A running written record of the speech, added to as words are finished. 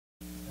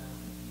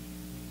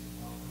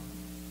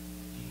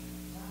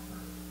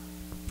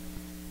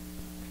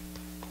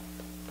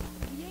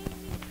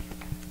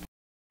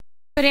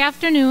Good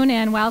afternoon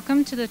and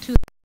welcome to the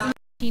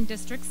 2019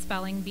 District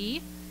Spelling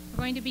Bee. We're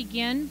going to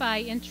begin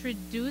by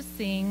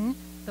introducing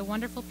the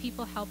wonderful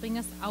people helping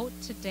us out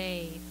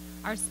today.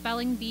 Our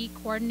Spelling Bee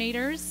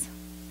coordinators,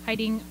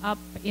 hiding up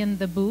in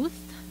the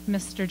booth,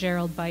 Mr.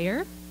 Gerald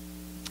Beyer.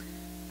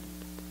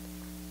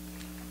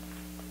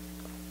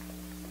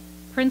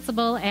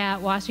 Principal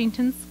at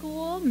Washington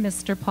School,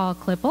 Mr. Paul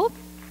Klippel.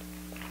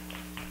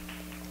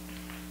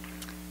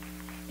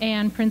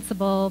 And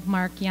Principal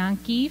Mark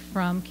Yankee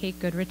from Kate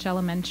Goodrich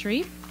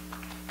Elementary.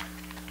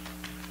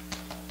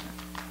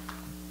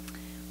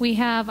 We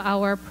have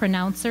our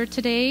pronouncer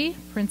today,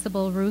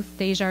 Principal Ruth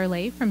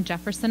Desjardins from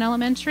Jefferson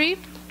Elementary.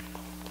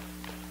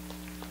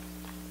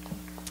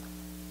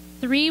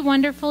 Three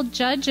wonderful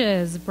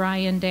judges,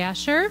 Brian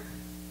Dasher,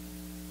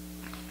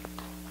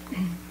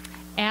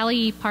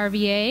 Allie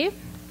Parvier,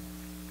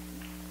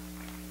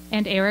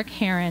 and Eric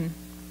Heron.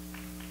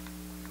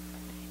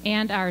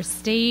 And our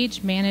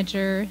stage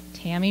manager,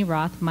 Tammy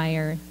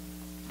Rothmeyer.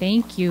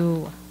 Thank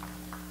you.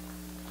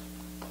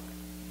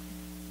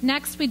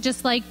 Next, we'd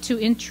just like to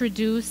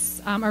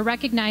introduce or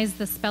recognize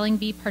the Spelling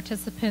Bee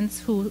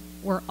participants who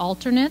were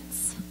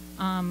alternates.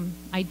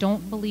 I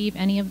don't believe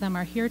any of them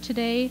are here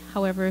today.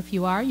 However, if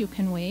you are, you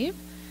can wave.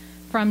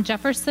 From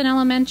Jefferson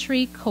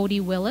Elementary, Cody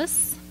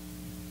Willis.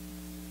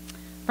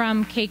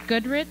 From Kate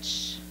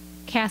Goodrich,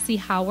 Cassie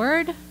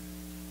Howard.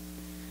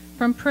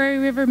 From Prairie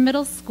River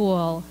Middle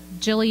School,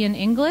 Jillian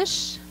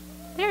English,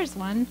 there's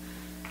one,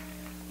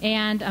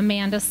 and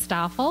Amanda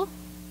Stoffel.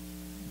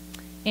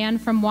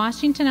 And from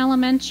Washington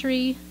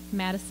Elementary,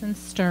 Madison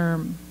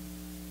Sturm.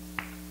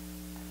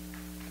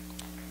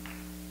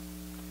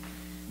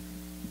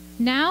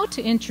 Now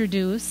to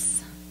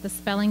introduce the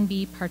Spelling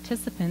Bee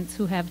participants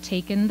who have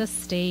taken the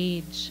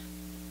stage.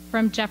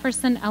 From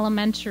Jefferson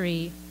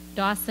Elementary,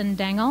 Dawson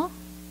Dengel.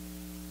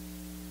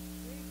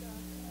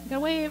 Go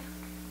wave.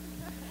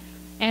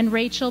 And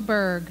Rachel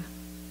Berg.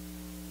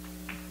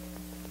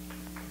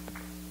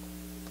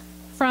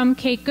 From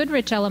Kate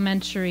Goodrich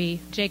Elementary,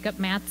 Jacob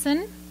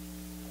Matson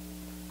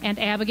and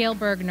Abigail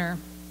Bergner.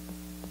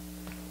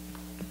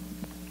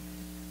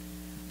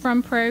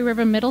 From Prairie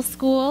River Middle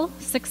School,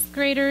 sixth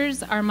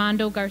graders,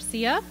 Armando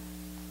Garcia,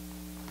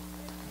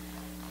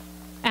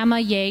 Emma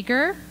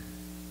Yeager,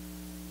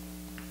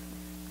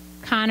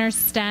 Connor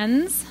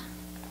Stenz,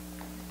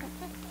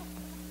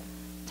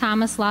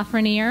 Thomas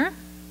Lafreniere,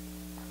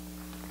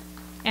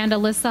 and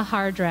Alyssa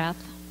Hardrath.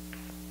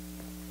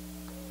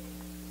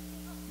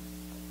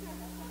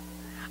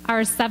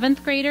 Our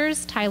seventh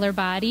graders, Tyler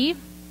Body,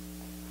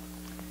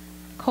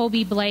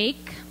 Kobe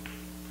Blake,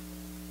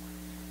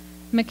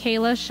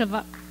 Michaela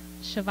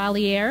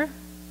Chevalier,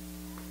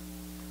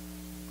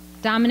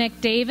 Dominic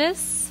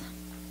Davis,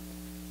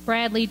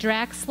 Bradley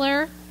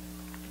Draxler,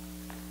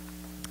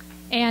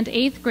 and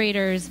eighth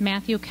graders,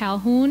 Matthew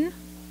Calhoun,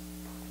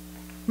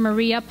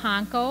 Maria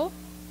Ponko,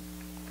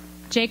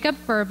 Jacob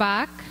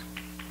Burbach,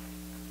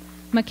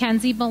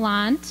 Mackenzie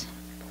Ballant,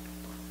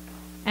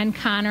 and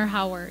Connor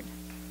Howard.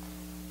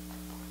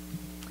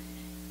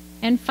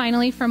 And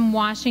finally, from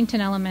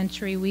Washington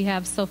Elementary, we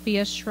have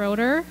Sophia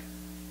Schroeder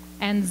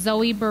and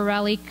Zoe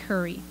Borelli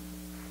Curry.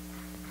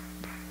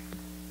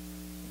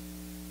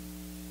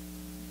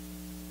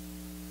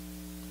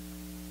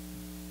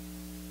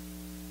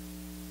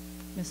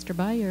 Mr.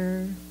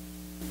 Beyer.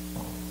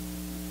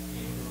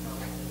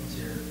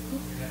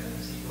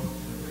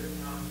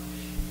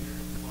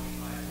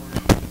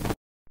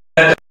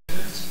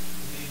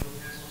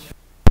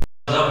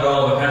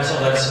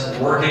 That's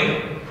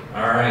working.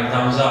 All right,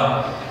 thumbs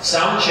up.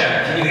 Sound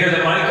check. Can you hear the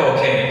mic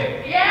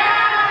okay?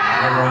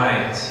 Yeah! All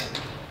right.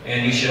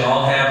 And you should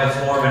all have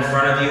the form in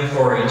front of you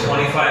for a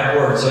 25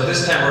 words. So at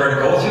this time, we're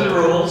going to go through the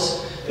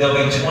rules. There'll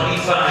be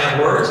 25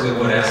 words. We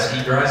would ask to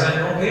keep your eyes on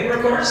your own paper,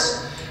 of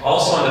course.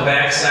 Also on the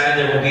back side,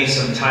 there will be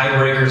some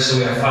tiebreakers, so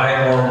we have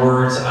 5 more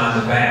words on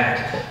the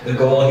back. The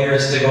goal here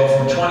is to go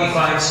from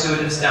 25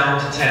 students down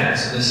to 10.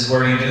 So this is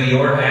where you do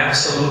your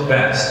absolute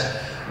best.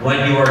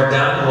 When you are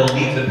done, we'll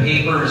leave the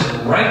papers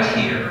right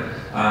here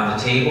on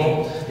the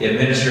table. The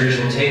administrators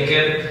will take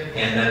it,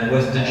 and then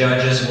with the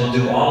judges, we'll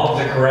do all of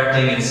the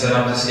correcting and set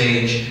up the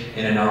stage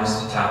and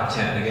announce the top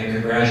 10. Again,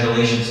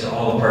 congratulations to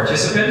all the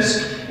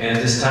participants. And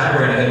at this time,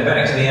 we're going to head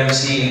back to the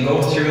MC and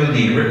go through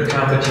the written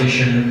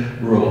competition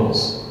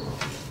rules.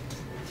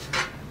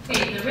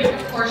 Okay, the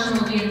written portion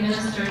will be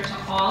administered to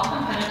all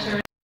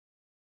competitors.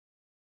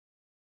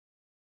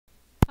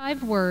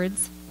 5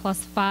 words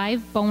plus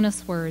 5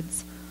 bonus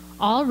words.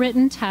 All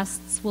written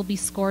tests will be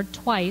scored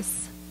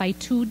twice by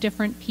 2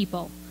 different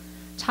people.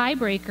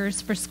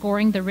 Tiebreakers for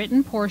scoring the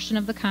written portion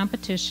of the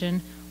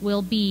competition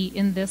will be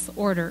in this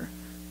order: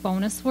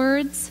 bonus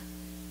words,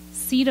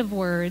 seed of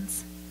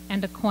words,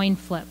 and a coin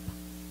flip.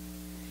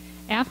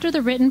 After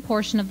the written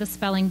portion of the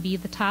spelling bee,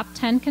 the top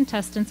 10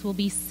 contestants will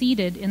be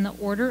seated in the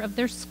order of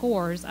their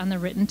scores on the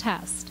written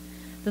test.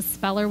 The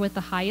speller with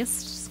the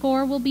highest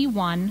score will be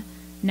 1,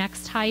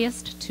 next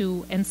highest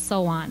 2, and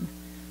so on.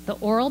 The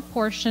oral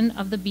portion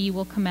of the bee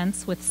will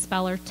commence with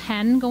speller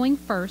 10 going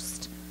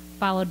first,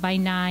 followed by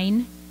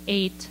 9,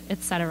 8,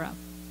 etc.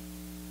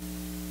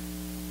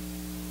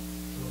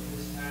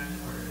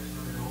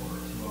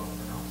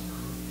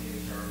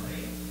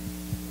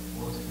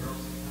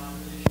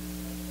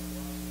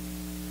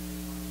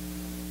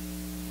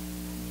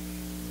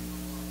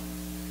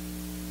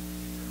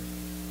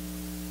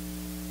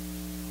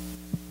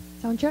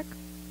 Sound check?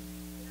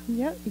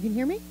 Yeah, you can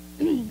hear me?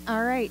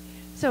 All right.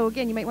 So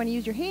again, you might want to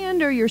use your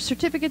hand or your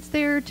certificates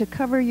there to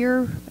cover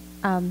your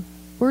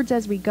words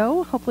as we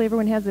go. Hopefully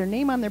everyone has their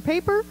name on their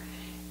paper.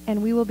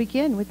 And we will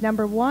begin with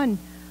number 1,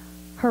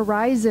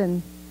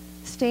 horizon.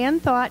 Stan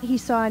thought he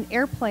saw an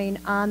airplane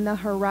on the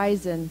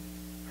horizon.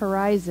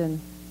 Horizon.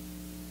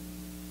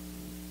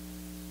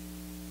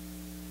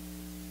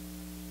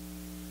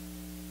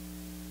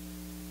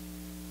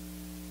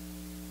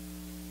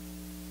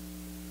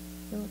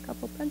 Still a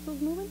couple pencils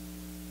moving.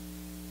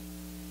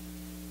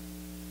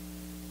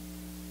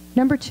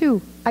 Number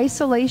 2,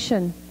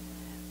 isolation.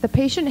 The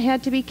patient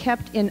had to be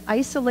kept in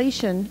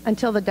isolation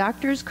until the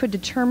doctors could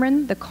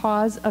determine the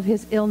cause of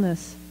his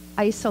illness.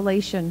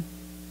 Isolation.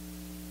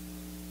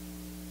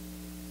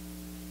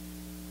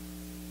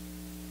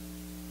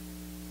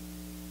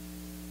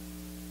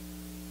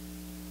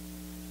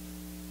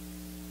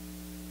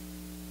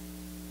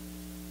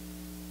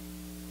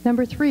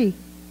 Number 3,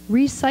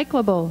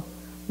 recyclable.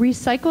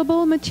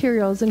 Recyclable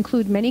materials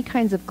include many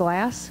kinds of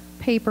glass,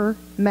 paper,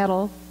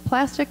 metal,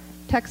 plastic,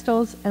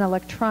 textiles, and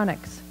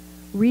electronics.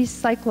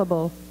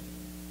 Recyclable.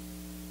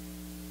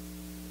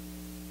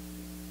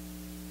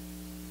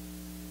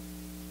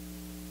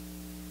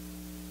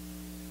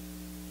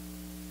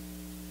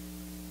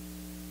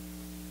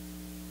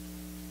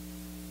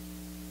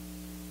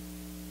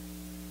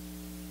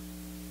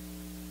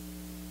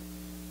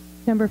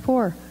 Number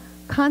 4,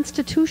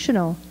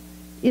 constitutional.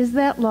 Is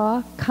that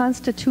law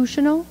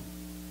constitutional?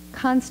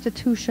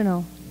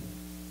 Constitutional.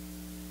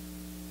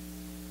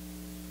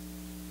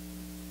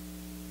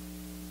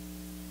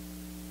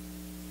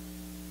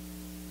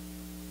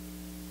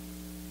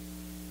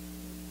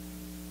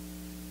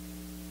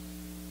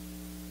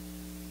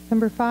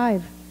 Number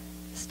 5,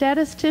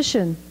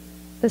 statistician.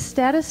 The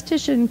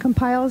statistician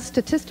compiles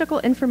statistical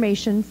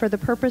information for the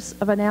purpose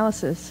of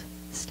analysis.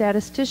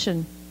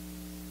 Statistician.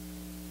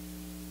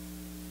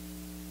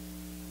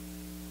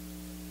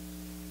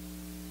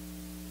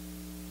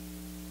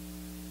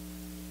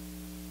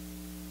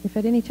 If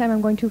at any time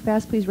I'm going too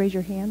fast, please raise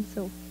your hand.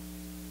 So,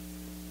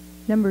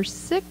 number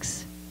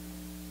 6,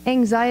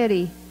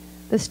 anxiety.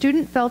 The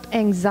student felt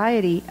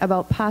anxiety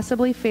about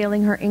possibly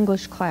failing her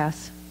English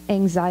class.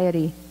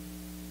 Anxiety.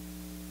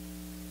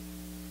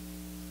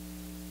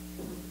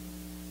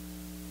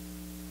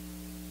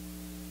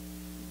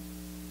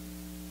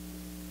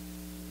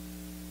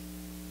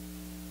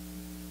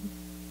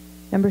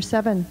 Number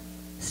 7,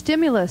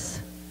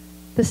 stimulus.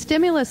 The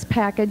stimulus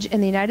package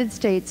in the United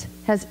States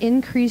has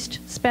increased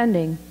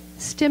spending.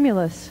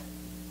 Stimulus.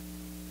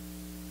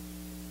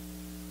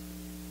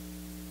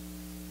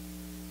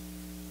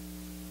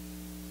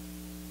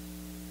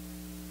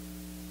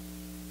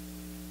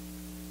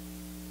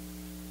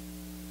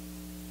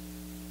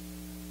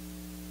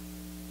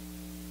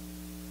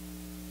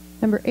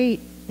 Number 8,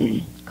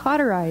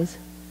 cauterize.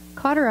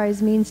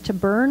 Cauterize means to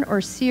burn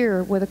or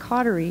sear with a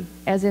cautery,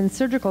 as in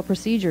surgical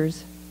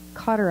procedures.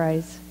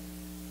 Cauterize.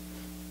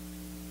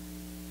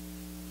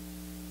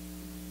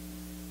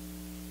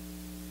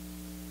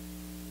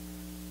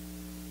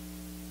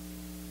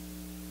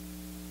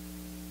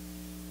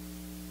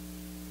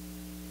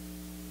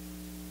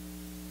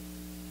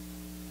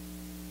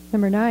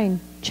 Number 9,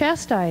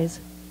 chastise.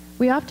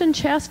 We often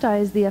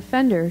chastise the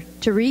offender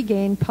to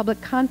regain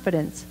public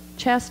confidence.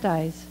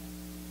 Chastise.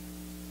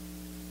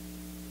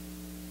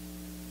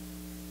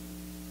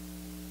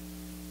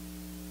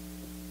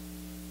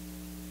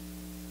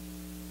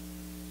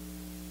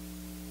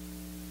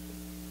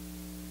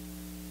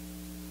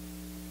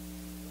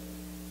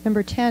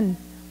 Number 10,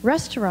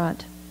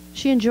 restaurant.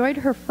 She enjoyed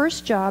her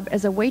first job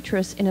as a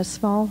waitress in a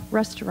small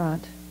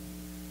restaurant.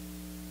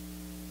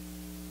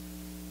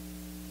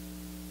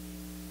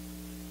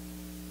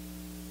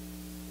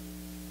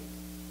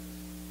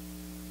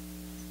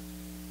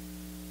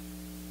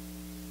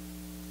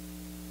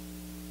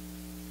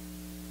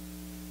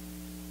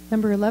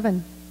 Number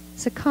 11,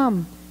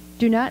 succumb.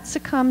 Do not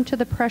succumb to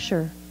the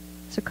pressure.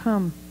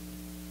 Succumb.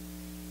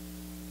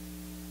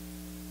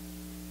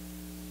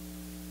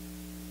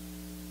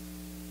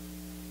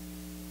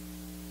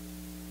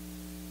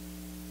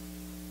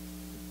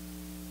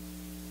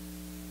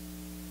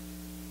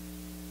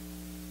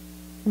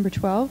 Number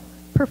 12,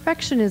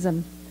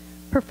 perfectionism.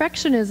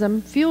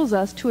 Perfectionism fuels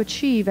us to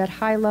achieve at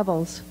high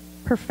levels.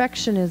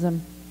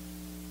 Perfectionism.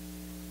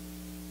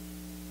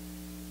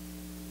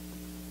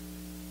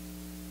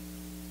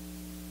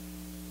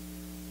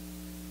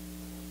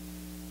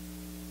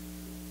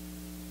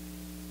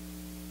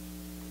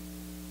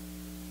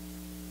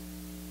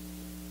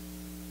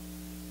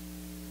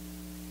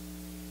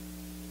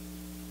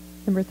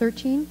 Number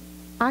 13,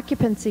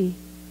 occupancy.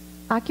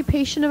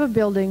 Occupation of a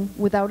building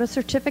without a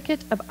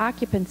certificate of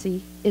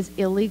occupancy is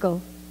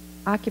illegal.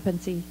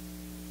 Occupancy.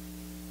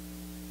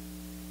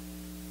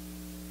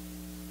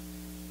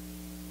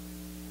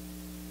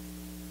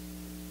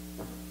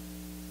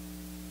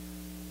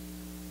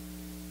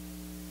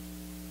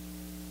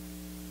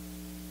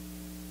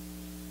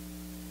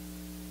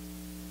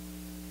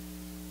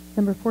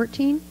 Number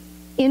 14,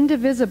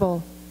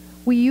 indivisible.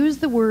 We use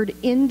the word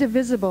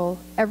indivisible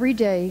every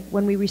day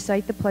when we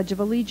recite the Pledge of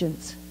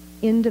Allegiance.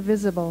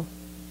 Indivisible.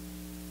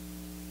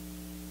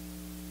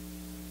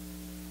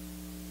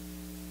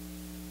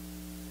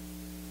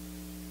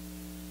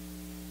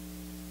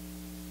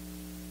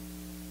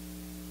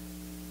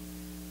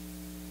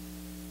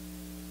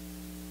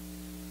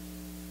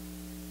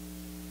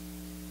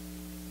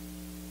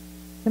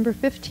 Number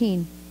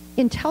 15,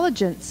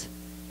 intelligence.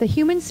 The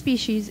human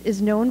species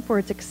is known for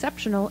its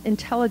exceptional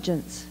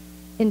intelligence.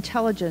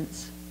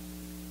 Intelligence.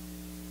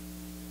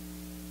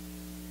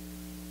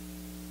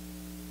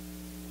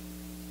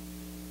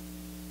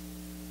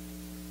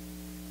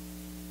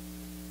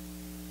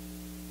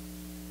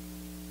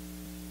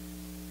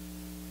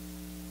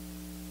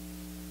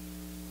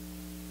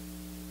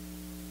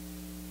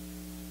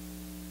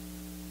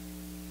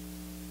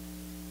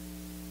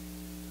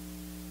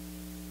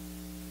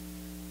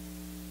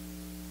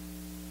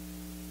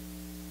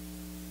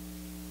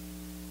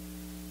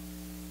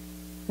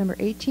 Number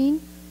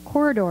 18,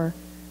 corridor.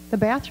 The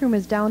bathroom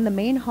is down the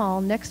main hall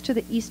next to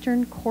the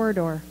eastern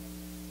corridor.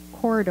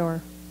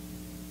 Corridor.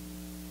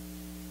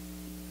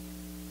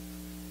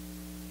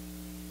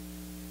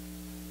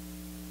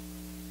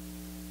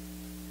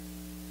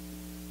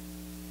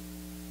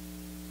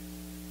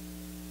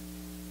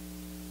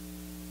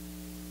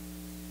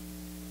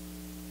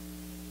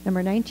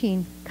 Number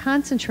 19,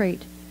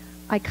 concentrate.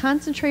 I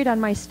concentrate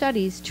on my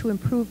studies to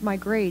improve my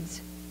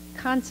grades.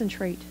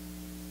 Concentrate.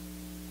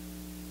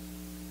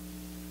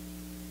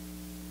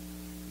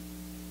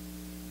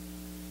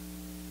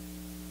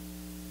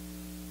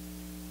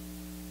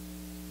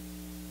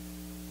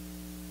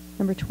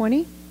 Number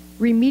 20,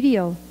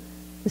 remedial.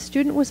 The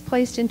student was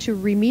placed into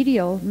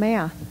remedial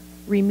math.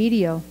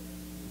 Remedial.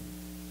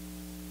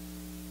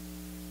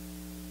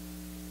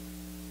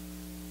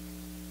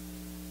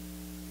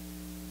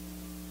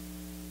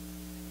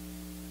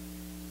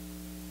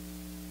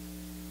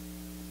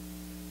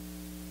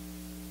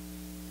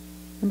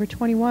 Number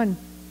 21,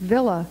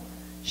 villa.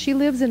 She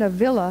lives in a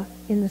villa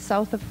in the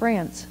south of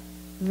France.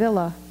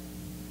 Villa.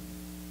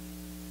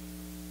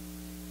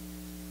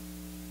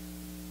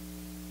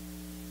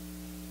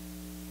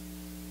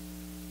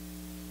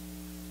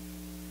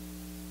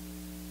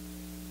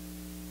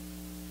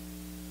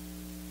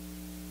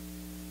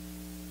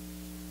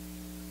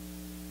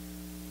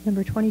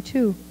 Number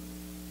 22,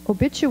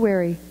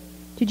 obituary.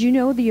 Did you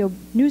know the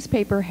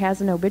newspaper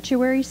has an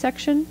obituary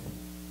section?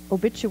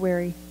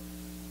 Obituary.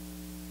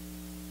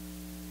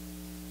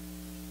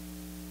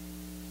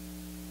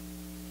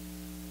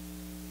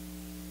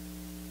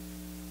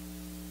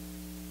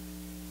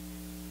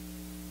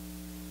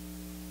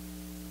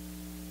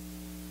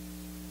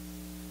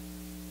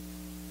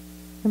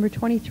 Number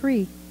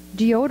 23,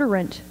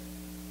 deodorant.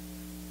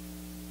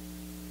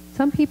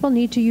 Some people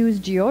need to use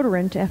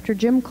deodorant after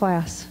gym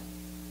class.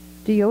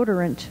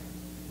 Deodorant.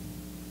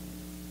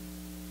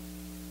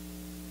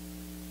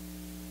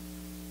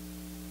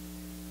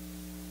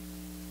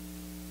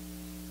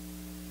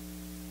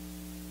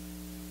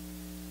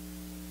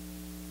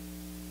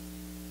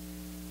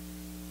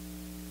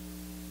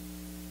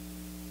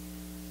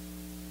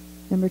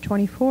 Number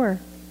 24,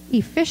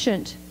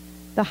 efficient.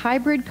 The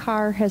hybrid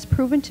car has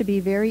proven to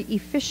be very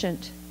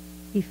efficient.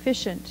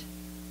 Efficient.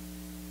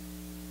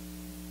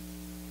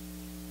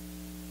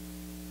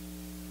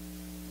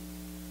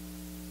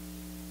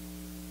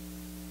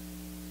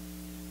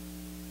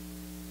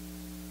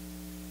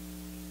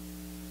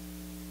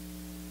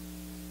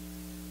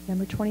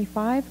 Number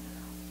 25,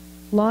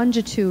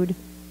 longitude.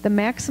 The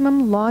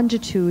maximum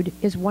longitude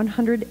is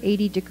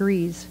 180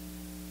 degrees.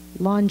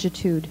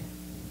 Longitude.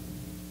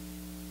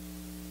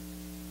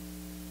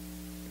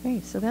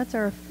 Okay, so that's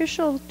our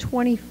official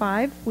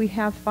 25. We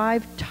have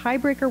 5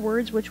 tiebreaker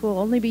words which will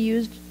only be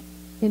used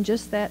in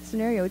just that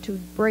scenario to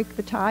break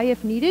the tie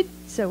if needed.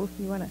 So if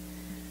you want to,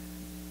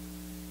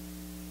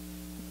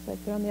 looks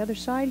like they're on the other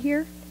side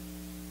here.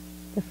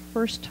 The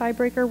first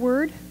tiebreaker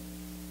word,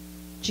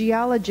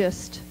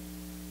 geologist.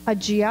 A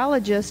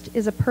geologist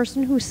is a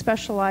person who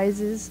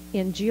specializes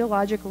in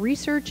geologic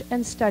research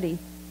and study.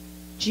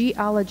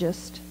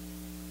 Geologist.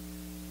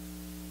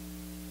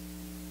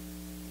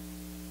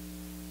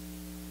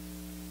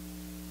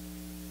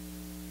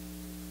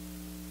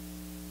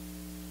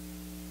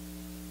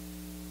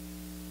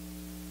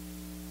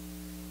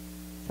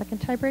 Second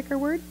tiebreaker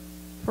word,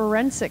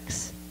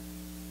 forensics.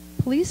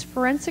 Police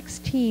forensics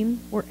team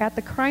were at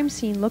the crime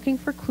scene looking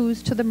for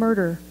clues to the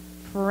murder.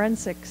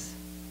 Forensics.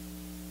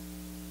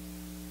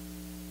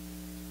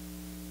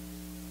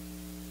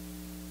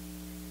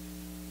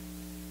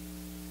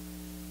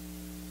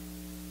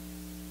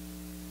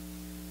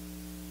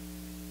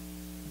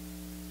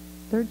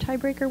 Third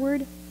tiebreaker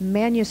word,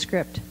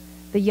 manuscript.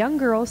 The young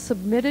girl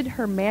submitted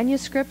her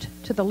manuscript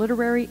to the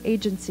literary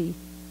agency.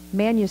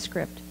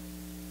 Manuscript.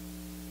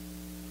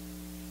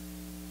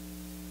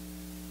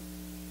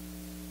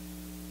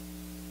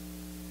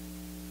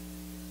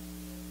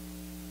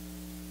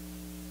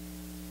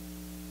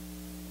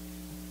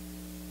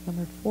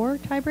 Number 4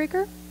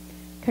 tiebreaker,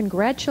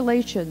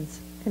 congratulations.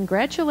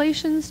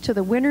 Congratulations to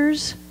the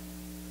winners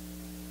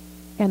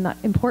and the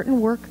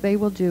important work they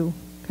will do.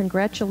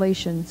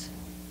 Congratulations.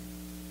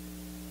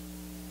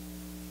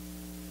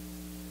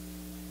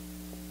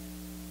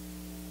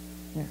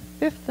 Our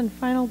fifth and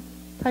final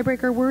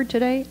tiebreaker word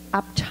today,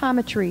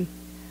 optometry.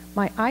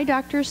 My eye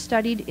doctor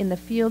studied in the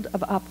field of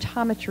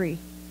optometry.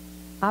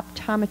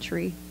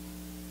 Optometry.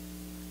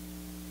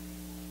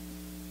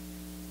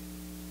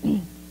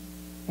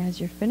 As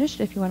you're finished,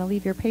 if you want to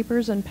leave your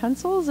papers and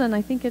pencils, and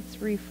I think it's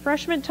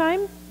refreshment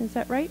time. Is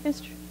that right,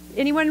 Mr.?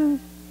 Anyone?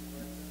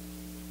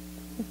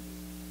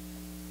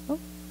 Oh,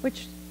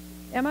 which?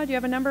 Emma, do you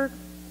have a number?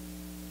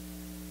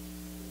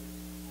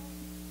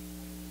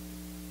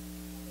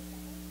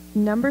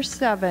 Number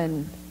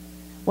 7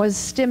 was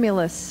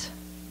stimulus.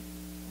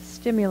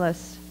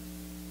 Stimulus.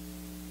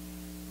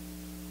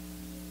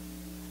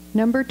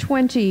 Number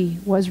 20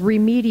 was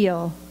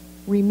remedial.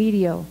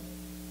 Remedial.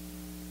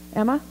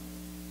 Emma?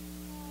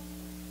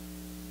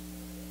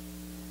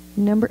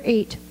 Number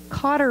 8,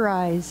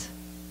 cauterize.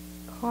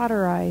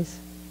 Cauterize.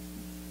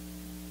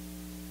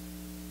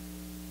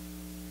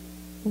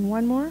 And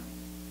one more?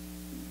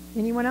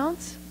 Anyone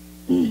else?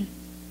 Your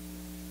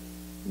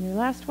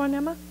last one,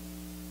 Emma?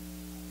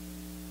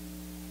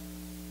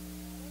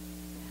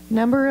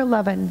 Number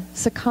 11,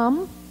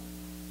 succumb.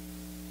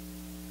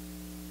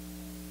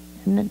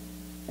 And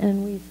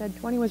we said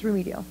 20 was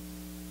remedial.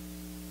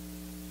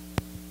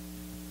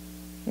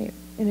 Okay,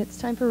 and it's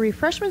time for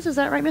refreshments. Is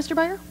that right, Mr.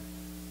 Byer?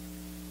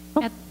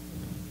 Oh,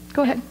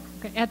 go ahead.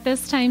 At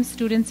this time,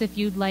 students, if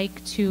you'd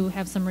like to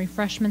have some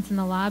refreshments in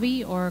the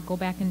lobby or go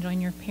back and join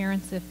your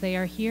parents if they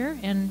are here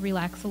and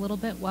relax a little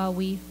bit while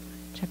we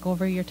check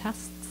over your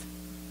tests.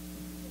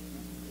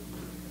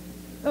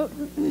 Oh,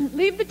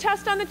 leave the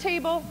test on the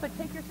table, but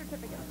take your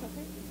certificates,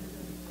 okay?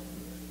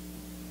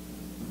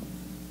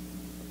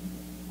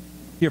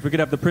 Here, if we could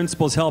have the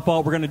principals help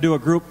out, we're going to do a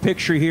group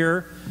picture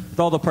here with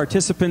all the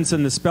participants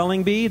in the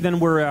spelling bee. Then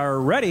we are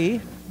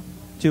ready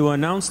to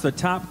announce the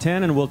top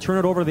 10, and we'll turn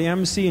it over to the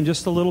MC in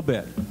just a little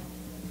bit.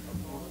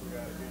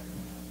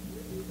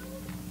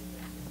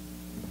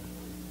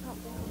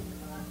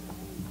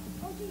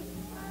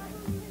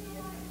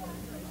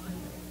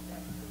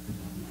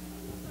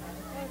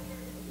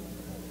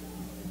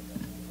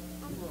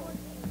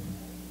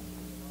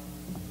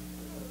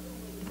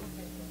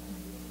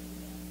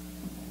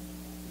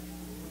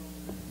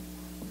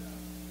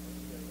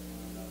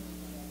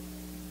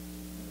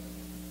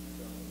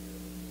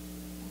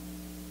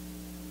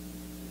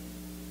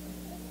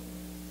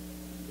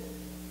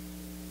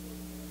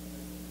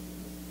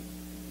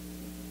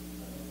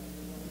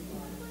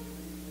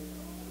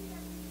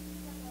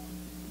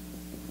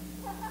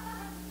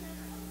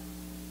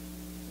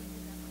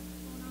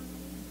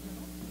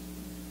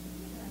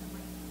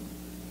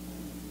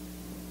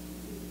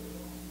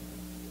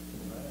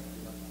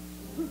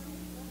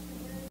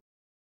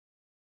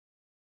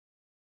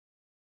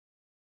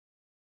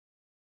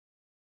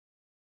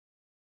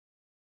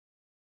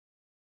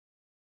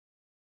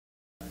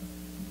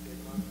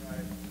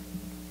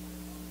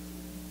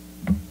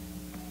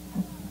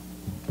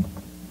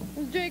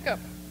 Jacob.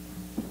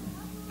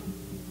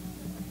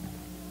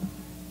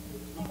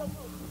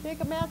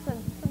 Jacob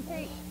Matson from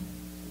Kate.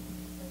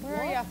 Where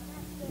are you?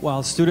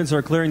 While students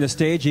are clearing the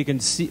stage, you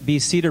can be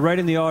seated right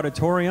in the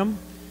auditorium.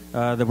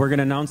 That we're going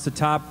to announce the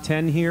top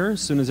 10 here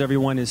as soon as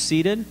everyone is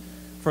seated.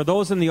 For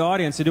those in the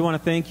audience, I do want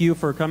to thank you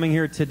for coming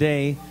here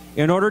today.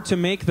 In order to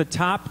make the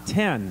top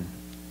 10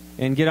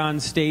 and get on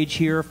stage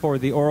here for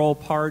the oral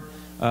part,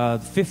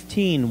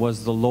 15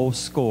 was the low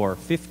score.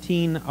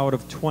 15 out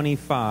of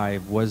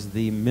 25 was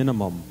the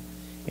minimum.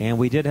 And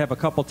we did have a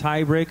couple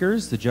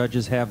tiebreakers. The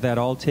judges have that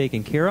all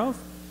taken care of.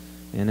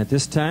 And at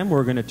this time,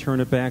 we're going to turn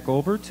it back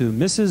over to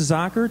Mrs.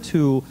 Zocker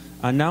to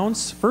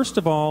announce, first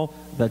of all,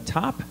 the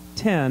top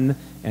 10,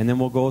 and then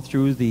we'll go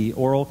through the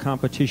oral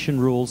competition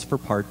rules for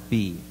Part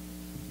B.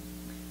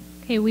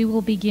 Okay, we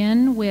will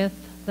begin with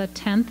the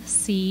 10th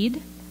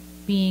seed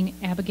being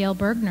Abigail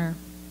Bergner.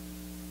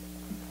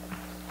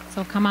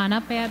 So come on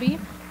up, Abby.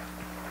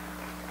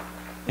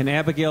 And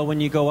Abigail,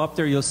 when you go up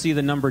there, you'll see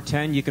the number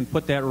 10. You can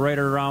put that right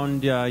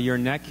around your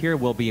neck here.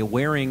 We'll be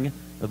wearing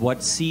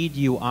what seed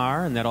you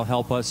are, and that'll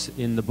help us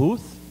in the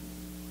booth.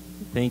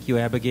 Thank you,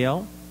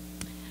 Abigail.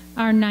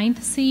 Our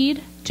 9th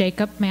seed,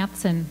 Jacob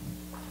Matson.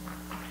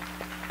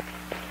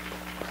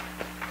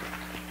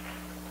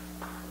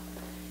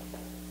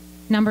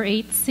 Number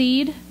 8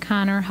 seed,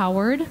 Connor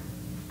Howard.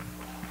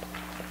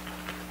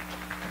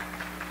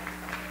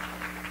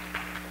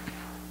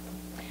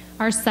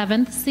 Our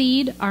 7th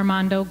seed,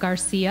 Armando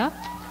Garcia.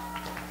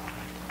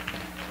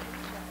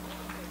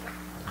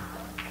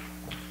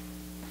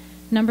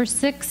 Number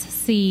 6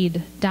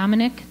 seed,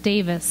 Dominic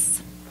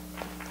Davis.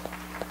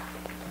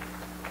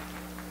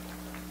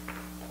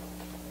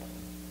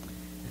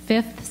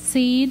 Fifth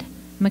seed,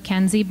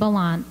 Mackenzie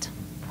Ballant.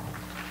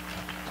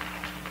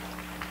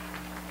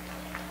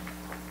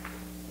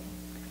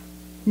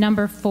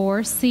 Number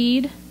 4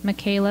 seed,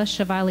 Michaela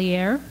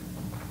Chevalier.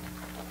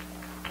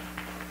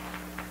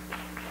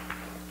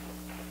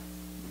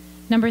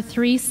 Number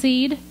 3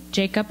 seed,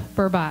 Jacob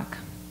Burbach.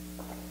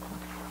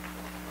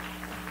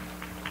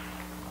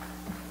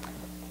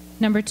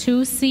 Number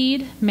 2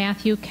 seed,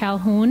 Matthew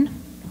Calhoun.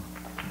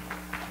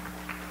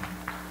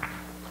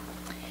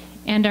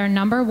 And our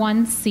number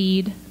 1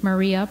 seed,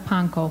 Maria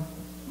Panko.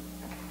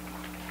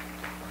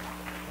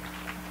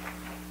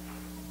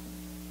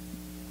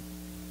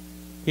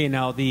 Okay,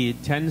 now the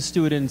 10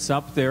 students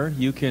up there,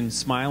 you can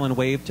smile and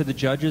wave to the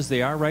judges.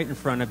 They are right in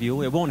front of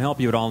you. It won't help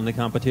you at all in the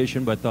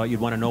competition, but thought you'd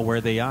want to know where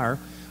they are.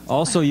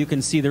 Also, you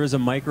can see there is a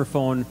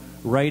microphone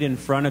right in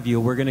front of you.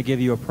 We're going to give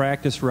you a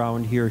practice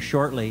round here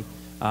shortly.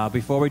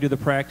 Before we do the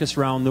practice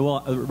round,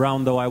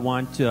 though, I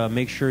want to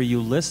make sure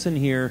you listen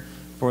here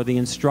for the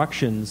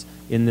instructions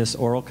in this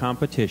oral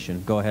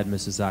competition. Go ahead,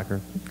 Mrs.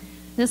 Zucker.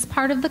 This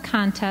part of the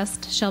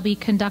contest shall be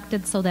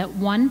conducted so that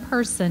one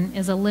person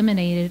is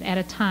eliminated at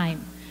a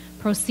time,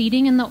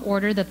 proceeding in the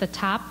order that the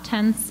top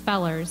 10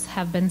 spellers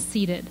have been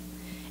seated.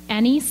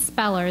 Any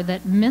speller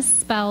that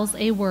misspells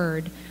a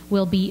word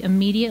will be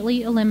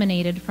immediately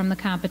eliminated from the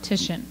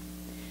competition.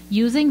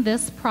 Using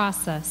this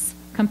process,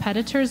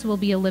 competitors will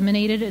be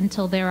eliminated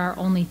until there are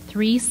only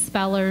 3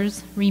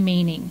 spellers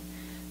remaining.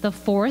 The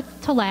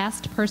fourth to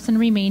last person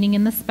remaining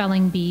in the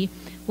spelling bee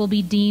will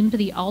be deemed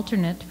the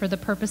alternate for the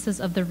purposes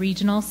of the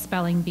regional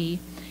spelling bee,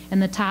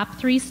 and the top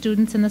 3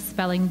 students in the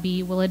spelling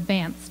bee will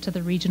advance to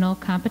the regional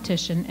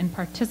competition and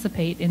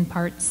participate in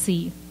Part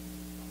C.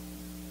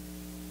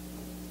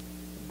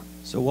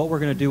 So what we're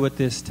going to do at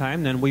this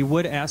time, then, we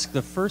would ask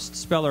the first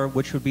speller,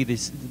 which would be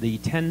the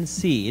 10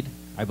 seed,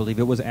 I believe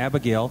it was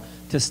Abigail,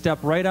 to step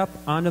right up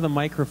onto the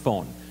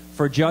microphone.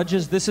 For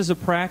judges, this is a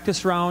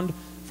practice round.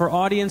 For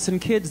audience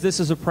and kids, this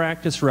is a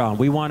practice round.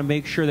 We want to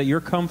make sure that you're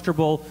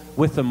comfortable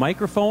with the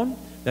microphone,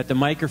 that the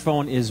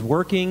microphone is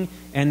working,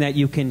 and that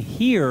you can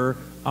hear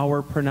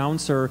our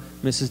pronouncer,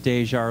 Mrs.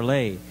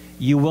 Desjardins.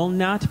 You will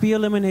not be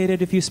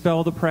eliminated if you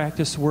spell the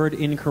practice word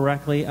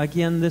incorrectly.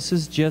 Again, this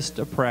is just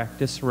a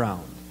practice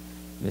round.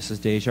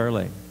 Mrs.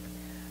 Desjardins.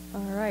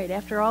 All right,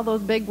 after all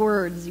those big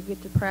words, you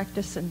get to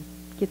practice and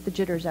get the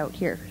jitters out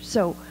here.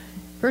 So,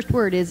 first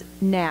word is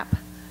nap.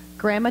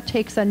 Grandma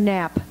takes a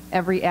nap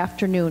every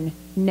afternoon.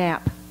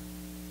 Nap.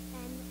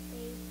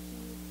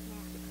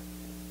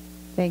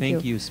 Thank you.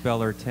 Thank you,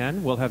 Speller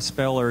 10. We'll have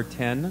Speller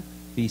 10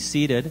 be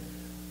seated.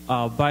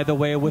 By the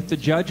way, with the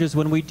judges,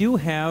 when we do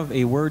have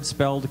a word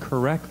spelled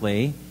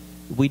correctly,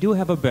 we do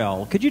have a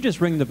bell. Could you just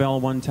ring the bell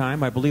one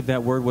time? I believe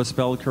that word was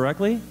spelled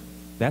correctly.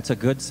 That's a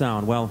good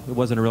sound. Well, it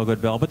wasn't a real good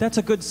bell, but that's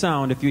a good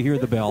sound if you hear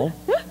the bell.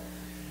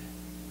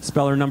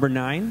 Speller number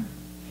 9.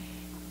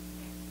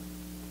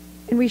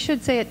 And we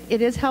should say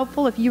it is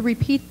helpful if you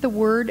repeat the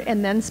word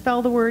and then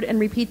spell the word and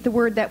repeat the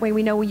word. That way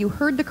we know when you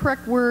heard the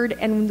correct word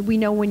and we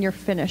know when you're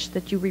finished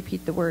that you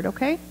repeat the word,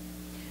 okay?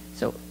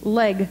 So,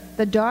 leg.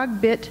 The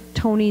dog bit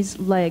Tony's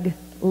leg.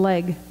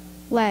 Leg.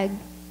 Leg.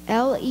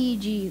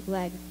 L-E-G.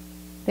 Leg.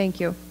 Thank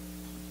you.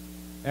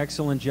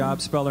 Excellent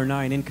job, Speller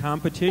 9. In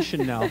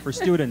competition now for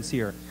students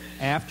here.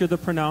 After the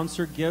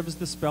pronouncer gives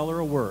the speller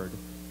a word,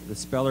 the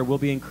speller will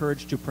be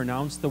encouraged to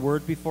pronounce the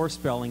word before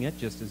spelling it,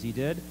 just as he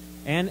did,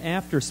 and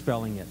after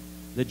spelling it.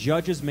 The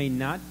judges may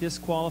not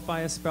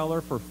disqualify a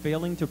speller for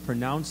failing to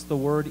pronounce the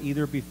word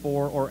either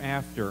before or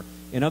after.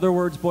 In other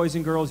words, boys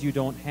and girls, you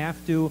don't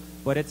have to,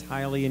 but it's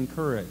highly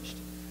encouraged.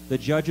 The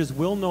judges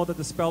will know that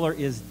the speller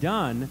is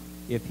done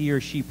if he or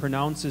she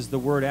pronounces the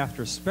word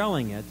after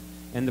spelling it,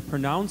 and the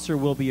pronouncer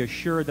will be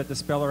assured that the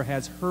speller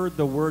has heard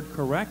the word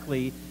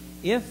correctly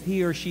if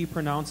he or she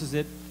pronounces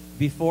it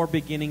before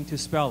beginning to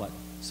spell it.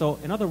 So,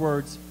 in other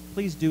words,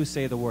 please do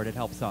say the word. It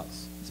helps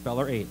us.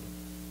 Speller 8.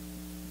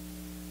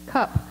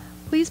 Cup.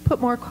 Please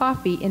put more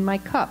coffee in my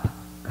cup.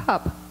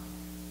 Cup.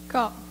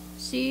 Cup.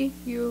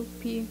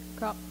 C-U-P.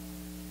 Cup.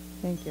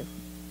 Thank you.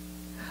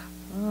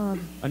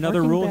 Another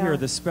working rule bell. here,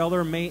 the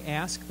speller may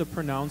ask the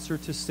pronouncer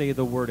to say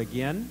the word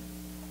again.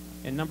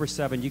 And number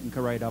 7, you can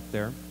go right up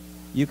there.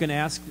 You can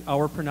ask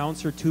our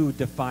pronouncer to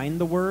define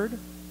the word,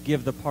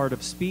 give the part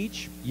of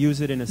speech,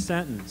 use it in a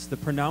sentence. The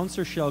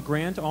pronouncer shall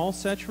grant all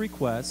such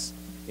requests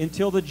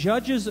until the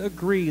judges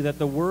agree that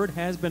the word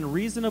has been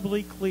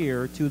reasonably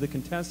clear to the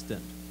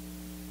contestant.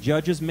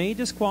 Judges may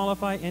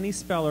disqualify any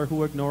speller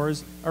who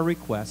ignores a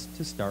request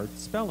to start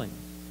spelling.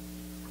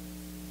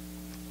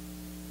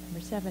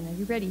 Number 7, are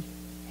you ready?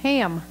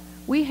 Ham.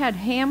 We had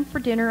ham for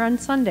dinner on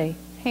Sunday.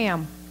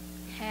 Ham.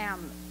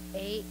 Ham.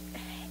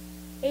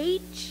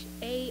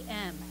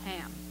 H-A-M.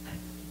 Ham.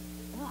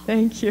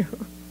 Thank you.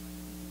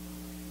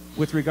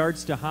 With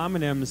regards to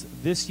homonyms,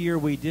 this year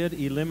we did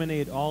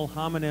eliminate all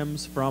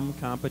homonyms from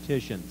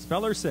competition.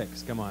 Speller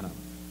 6, come on up.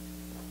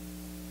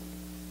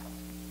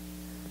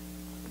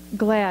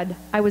 Glad.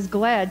 I was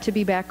glad to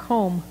be back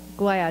home.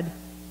 Glad.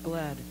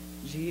 Glad.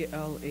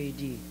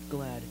 G-L-A-D.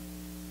 Glad.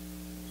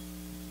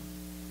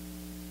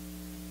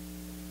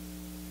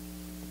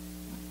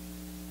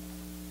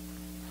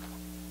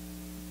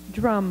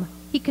 Drum.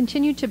 He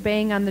continued to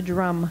bang on the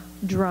drum.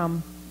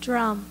 Drum.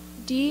 Drum.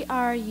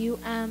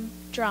 D-R-U-M.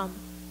 Drum.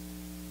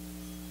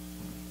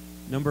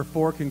 Number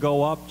 4 can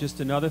go up.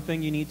 Just another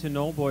thing you need to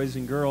know, boys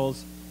and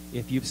girls.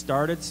 If you've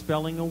started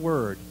spelling a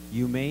word,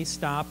 you may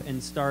stop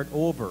and start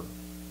over.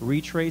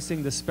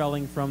 retracing the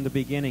spelling from the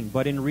beginning.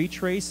 But in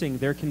retracing,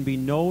 there can be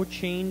no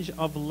change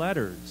of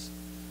letters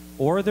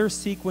or their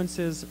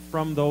sequences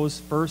from those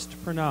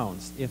first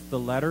pronounced. If the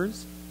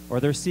letters or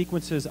their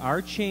sequences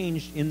are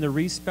changed in the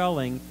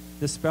respelling,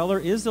 the speller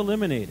is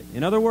eliminated.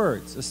 In other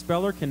words, a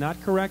speller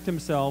cannot correct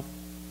himself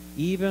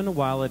even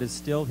while it is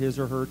still his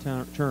or her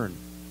turn.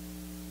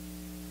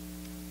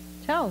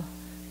 Tell.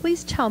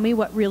 Please tell me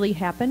what really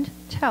happened.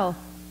 Tell.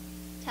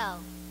 Tell.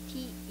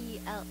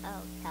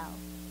 T-E-L-L, tell.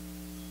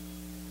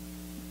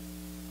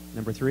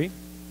 Number 3.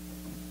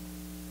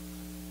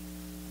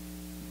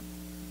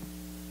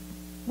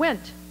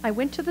 Went. I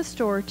went to the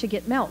store to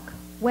get milk.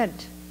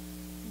 Went.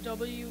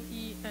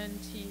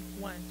 W-E-N-T,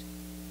 went.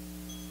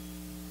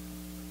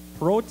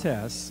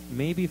 Protests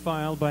may be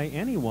filed by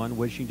anyone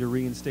wishing to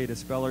reinstate a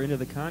speller into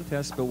the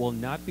contest, but will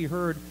not be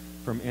heard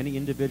from any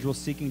individual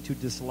seeking to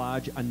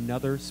dislodge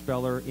another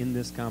speller in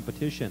this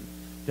competition.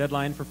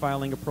 Deadline for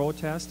filing a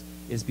protest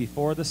is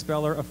before the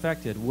speller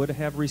affected would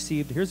have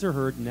received his or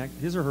her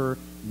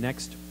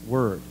next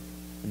word.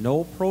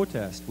 No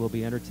protest will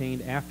be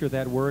entertained after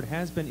that word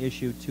has been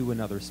issued to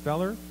another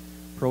speller.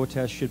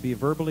 Protest should be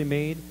verbally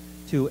made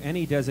to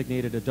any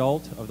designated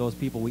adult of those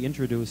people we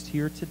introduced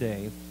here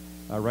today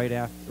right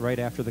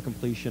after the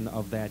completion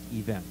of that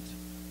event.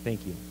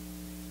 Thank you.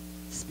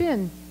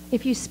 Spin.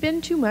 If you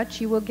spin too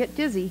much, you will get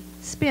dizzy.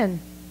 Spin.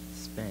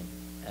 Spin.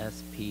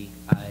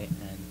 S-P-I-N,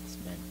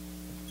 spin.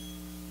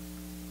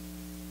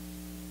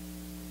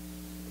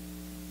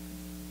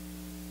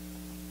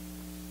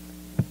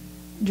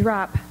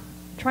 Drop.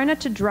 Try not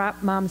to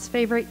drop Mom's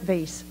favorite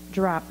vase.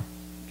 Drop.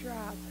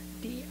 Drop.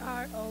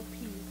 D-R-O-P.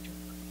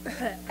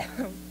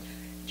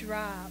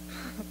 Drop.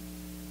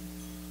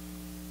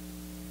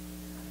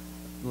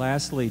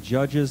 Lastly,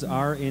 judges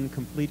are in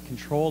complete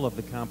control of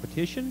the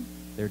competition.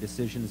 Their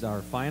decisions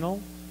are final.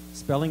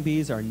 Spelling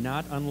bees are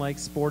not unlike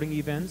sporting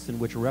events in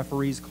which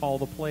referees call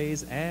the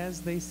plays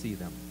as they see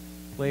them.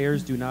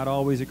 Players do not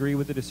always agree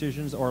with the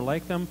decisions or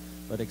like them,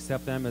 but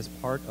accept them as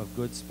part of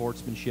good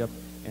sportsmanship,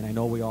 and I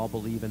know we all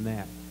believe in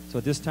that. So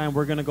at this time,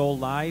 we're going to go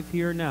live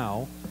here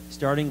now,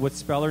 starting with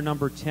speller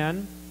number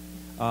 10.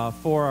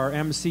 For our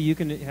MC, you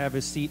can have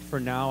a seat for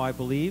now, I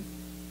believe.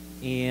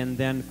 And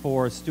then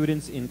for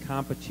students in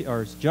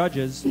or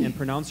judges and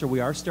pronouncer, we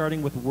are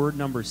starting with word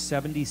number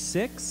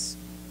 76.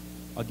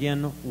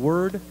 Again,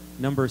 word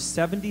number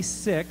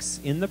 76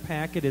 in the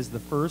packet is the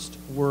first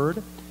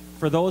word.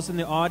 For those in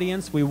the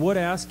audience, we would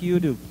ask you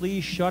to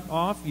please shut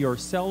off your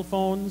cell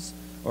phones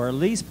or at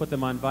least put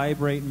them on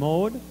vibrate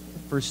mode.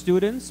 For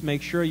students,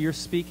 make sure you're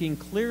speaking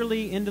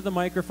clearly into the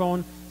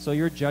microphone so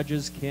your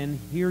judges can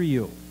hear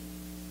you.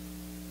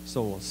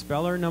 So,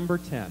 speller number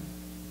 10.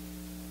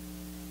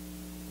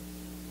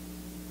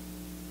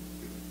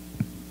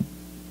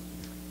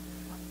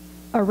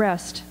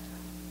 Arrest.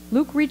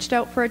 Luke reached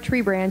out for a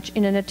tree branch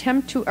in an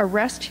attempt to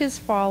arrest his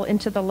fall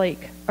into the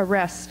lake.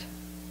 Arrest.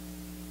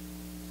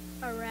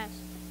 Arrest.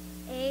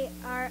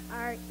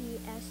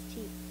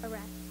 A-R-R-E-S-T,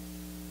 arrest.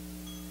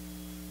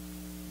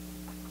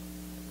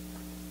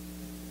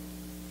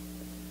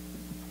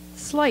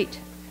 Slight.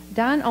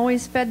 Don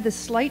always fed the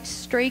slight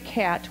stray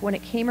cat when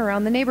it came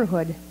around the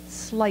neighborhood.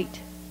 Slight.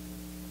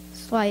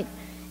 Slight.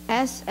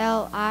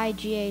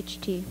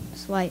 S-L-I-G-H-T.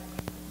 Slight.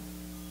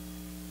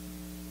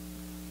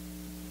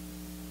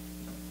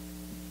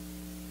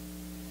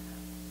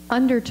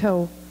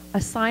 Undertow.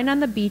 A sign on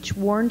the beach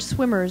warned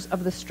swimmers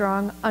of the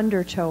strong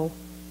undertow.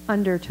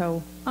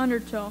 Undertow.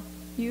 Undertow.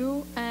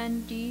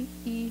 U-N-D-E-R-T-O-W.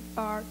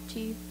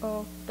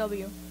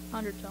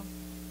 Undertow.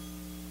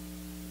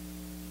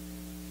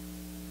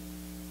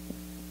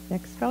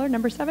 Next speller,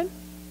 number 7.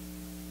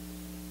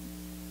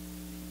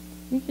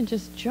 You can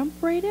just jump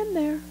right in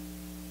there.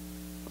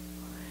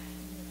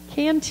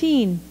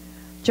 Canteen.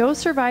 Joe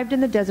survived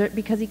in the desert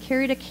because he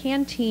carried a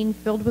canteen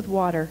filled with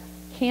water.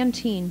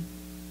 Canteen.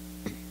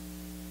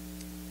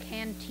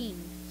 Canteen.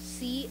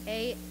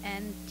 C-A-N-T-I-N-E.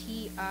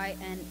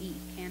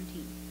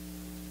 Canteen.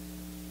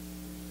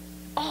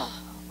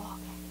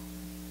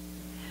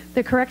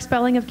 The correct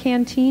spelling of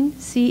canteen,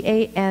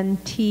 C-A-N-T-E-E-N.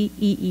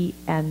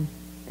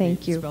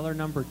 Thank you. Speller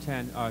number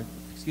 10.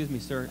 Excuse me,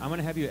 sir. I'm going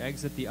to have you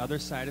exit the other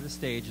side of the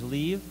stage.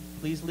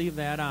 Please leave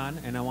that on,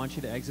 and I want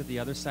you to exit the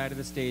other side of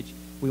the stage.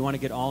 We want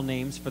to get all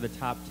names for the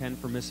top 10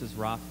 for Mrs.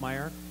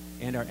 Rothmeyer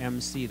and our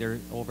MC. They're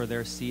over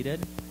there seated.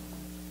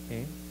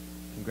 Okay.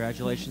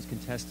 Congratulations,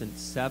 contestant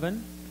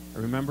 7.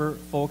 Remember,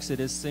 folks,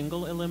 it is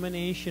single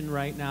elimination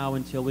right now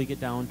until we get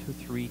down to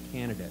 3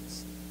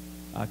 candidates.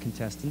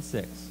 Contestant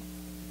 6.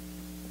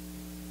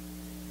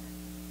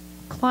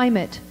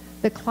 Climate.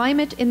 The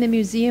climate in the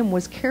museum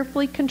was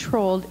carefully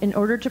controlled in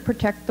order to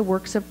protect the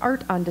works of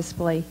art on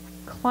display.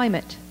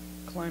 Climate.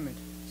 Climate.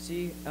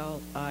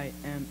 C-L-I-M-A-T-E.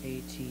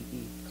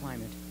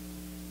 Climate.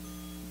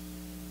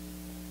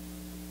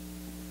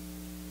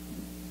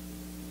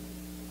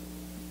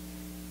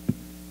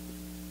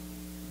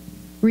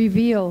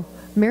 Reveal.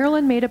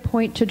 Marilyn made a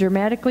point to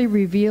dramatically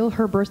reveal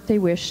her birthday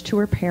wish to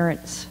her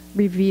parents.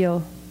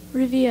 Reveal.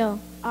 Reveal.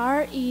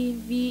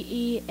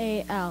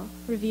 R-E-V-E-A-L.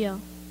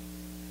 Reveal.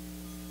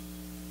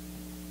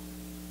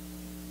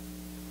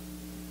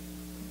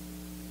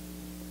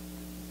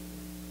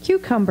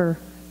 Cucumber.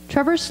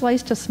 Trevor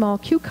sliced a small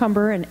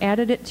cucumber and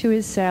added it to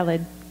his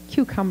salad.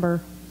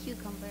 Cucumber.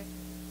 Cucumber.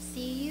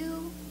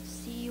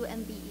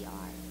 C-U-C-U-M-B-E-R.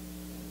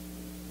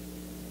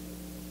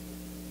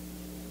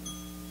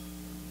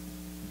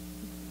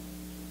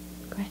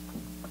 Go ahead.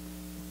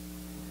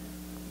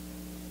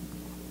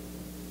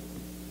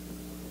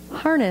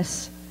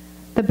 Harness.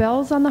 The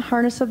bells on the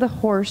harness of the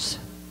horse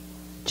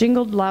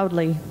jingled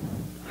loudly.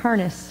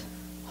 Harness.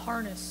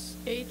 Harness.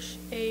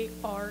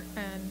 H-A-R-N-E-S-S.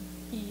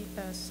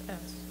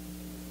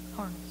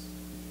 Harness.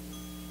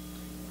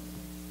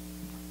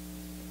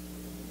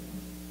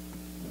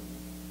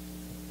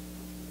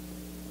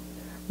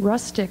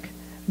 Rustic.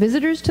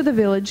 Visitors to the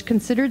village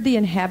considered the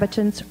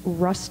inhabitants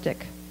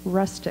rustic.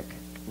 Rustic.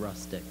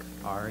 Rustic.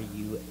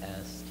 R-U-S-T-I-C.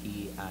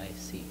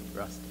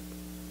 Rustic.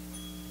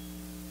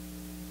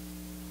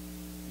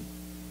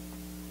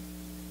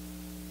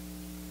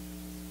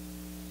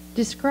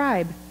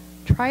 Describe.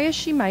 Try as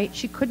she might,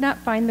 she could not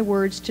find the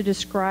words to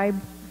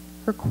describe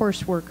her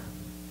coursework.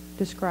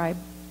 Describe.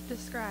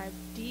 Describe.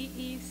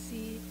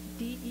 D-E-C-D-E-S.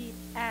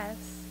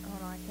 Oh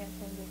no, I can't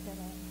get that out.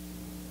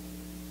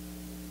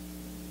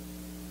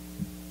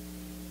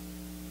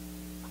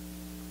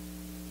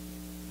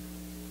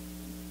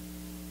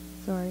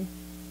 Sorry.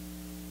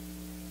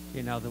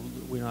 Okay, now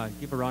we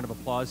give a round of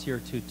applause here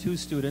to 2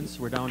 students.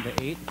 We're down to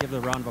 8. Give a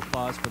round of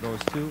applause for those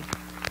 2.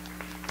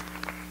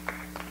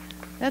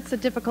 That's the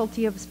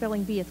difficulty of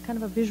spelling bee. It's kind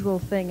of a visual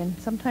thing, and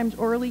sometimes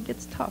orally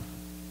gets tough.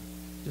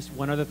 Just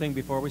one other thing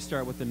before we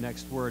start with the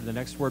next word. The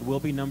next word will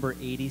be number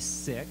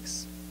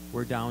 86.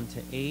 We're down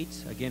to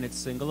 8. Again, it's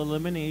single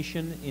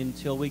elimination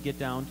until we get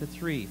down to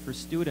 3. For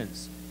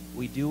students,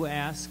 we do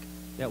ask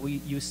that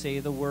you say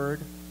the word,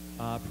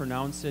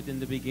 pronounce it in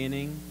the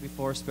beginning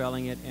before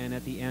spelling it, and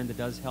at the end. It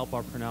does help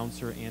our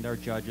pronouncer and our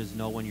judges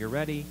know when you're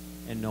ready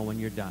and know when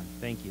you're done.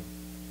 Thank you.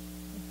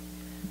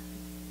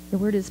 The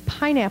word is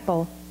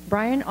pineapple.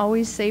 Brian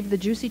always saved the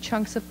juicy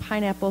chunks of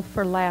pineapple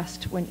for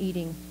last when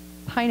eating.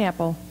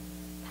 Pineapple.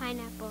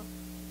 Pineapple.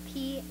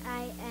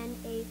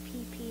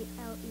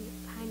 P-I-N-A-P-P-L-E.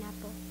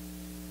 Pineapple.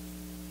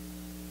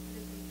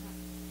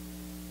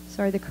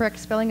 Sorry, the correct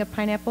spelling of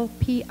pineapple,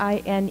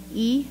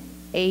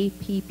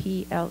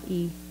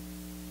 P-I-N-E-A-P-P-L-E.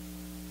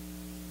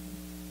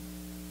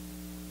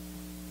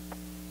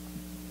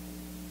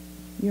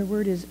 Your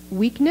word is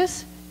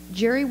weakness.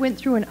 Jerry went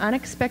through an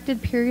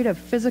unexpected period of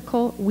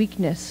physical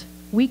weakness.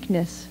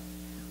 Weakness.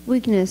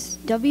 Weakness.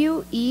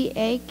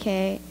 W-E-A-K-N-E-S-S.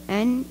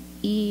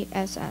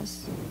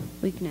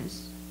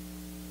 Weakness.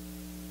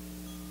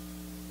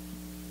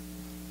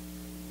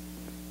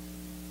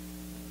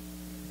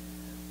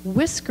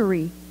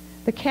 Whiskery.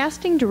 The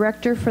casting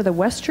director for the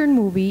Western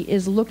movie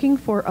is looking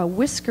for a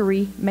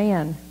whiskery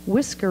man.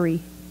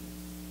 Whiskery.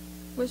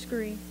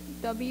 Whiskery.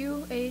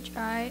 W-H-I-S-K-E-R-Y.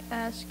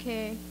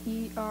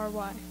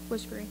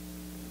 Whiskery.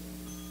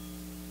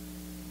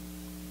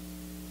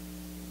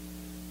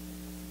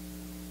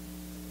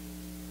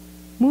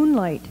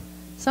 Moonlight.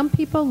 Some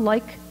people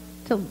like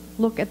to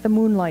look at the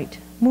moonlight.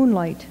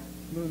 Moonlight.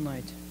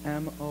 Moonlight.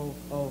 M-O-O-N-L-I-G-H-T.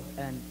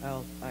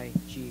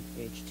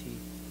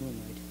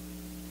 Moonlight.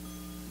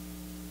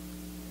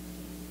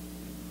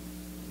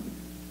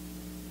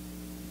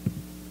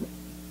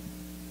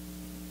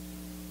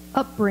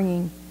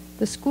 Upbringing.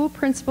 The school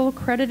principal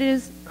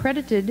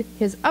credited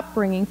his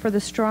upbringing for the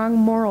strong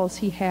morals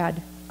he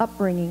had.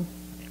 Upbringing.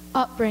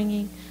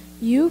 Upbringing.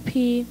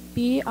 U-P-B-R-I-N-G-I-N-G.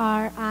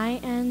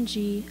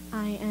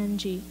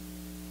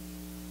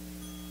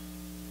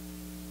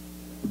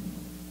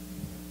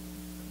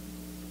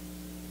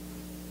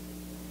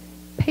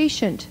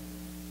 Patient.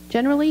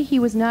 Generally, he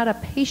was not a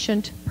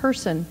patient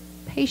person.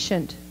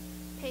 Patient.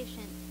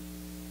 Patient.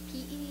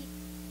 P-E...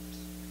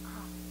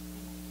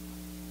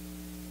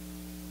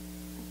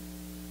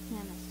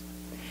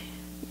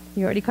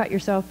 You already caught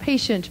yourself.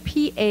 Patient.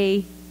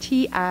 P-A-T-I-E-N-T.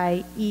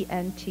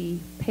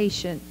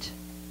 Patient.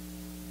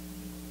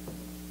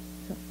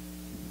 So,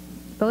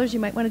 spellers, you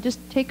might want to just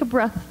take a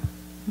breath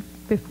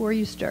before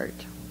you start.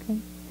 Okay?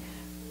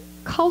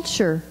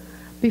 Culture.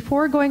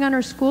 Before going on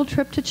her school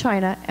trip to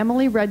China,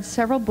 Emily read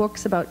several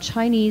books about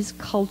Chinese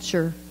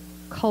culture.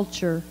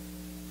 Culture.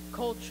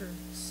 Culture.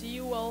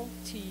 C-U-L-T-U-R-E.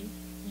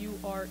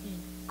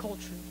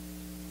 Culture.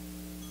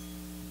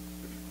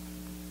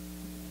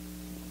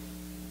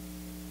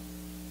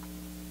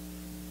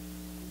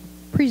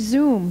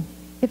 Presume.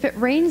 If it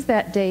rains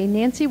that day,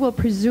 Nancy will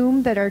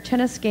presume that our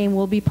tennis game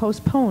will be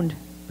postponed.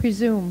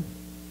 Presume.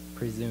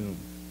 Presume.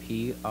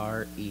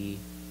 P-R-E-S-U-M-E.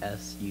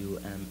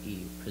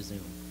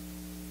 Presume.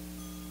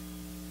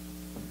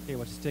 Okay,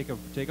 let's just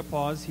take a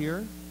pause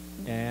here,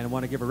 and I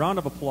want to give a round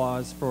of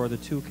applause for the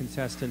 2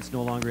 contestants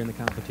no longer in the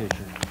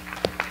competition.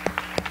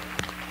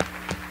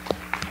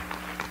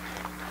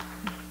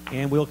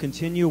 And we'll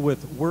continue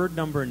with word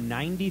number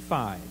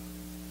 95.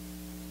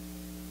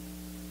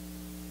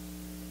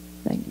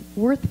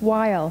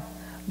 Worthwhile.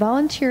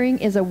 Volunteering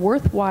is a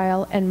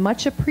worthwhile and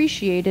much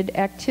appreciated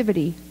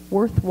activity.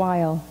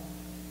 Worthwhile.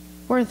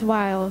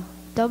 Worthwhile.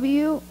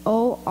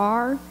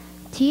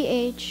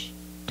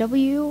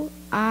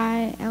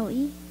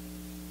 W-O-R-T-H-W-I-L-E.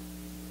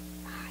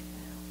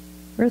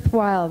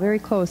 Worthwhile, very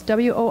close.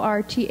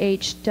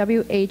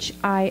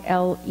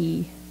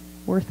 W-O-R-T-H-W-H-I-L-E.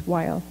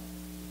 Worthwhile.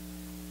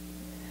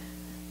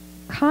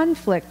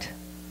 Conflict.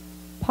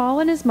 Paul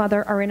and his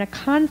mother are in a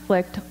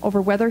conflict over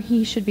whether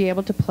he should be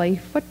able to play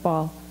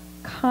football.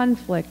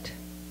 Conflict.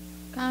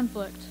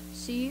 Conflict.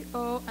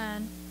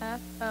 C-O-N-F-L-I-C-T.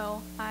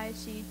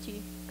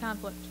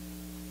 Conflict.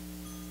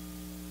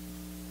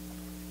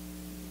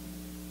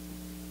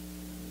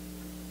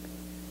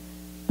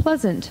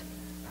 Pleasant.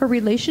 Her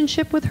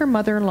relationship with her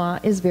mother-in-law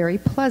is very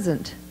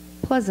pleasant.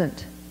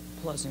 Pleasant.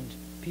 Pleasant.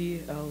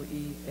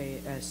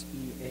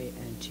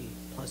 P-L-E-A-S-E-A-N-T.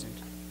 Pleasant.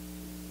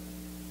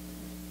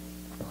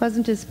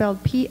 Pleasant is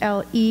spelled P-L-E-A-S-A-N-T.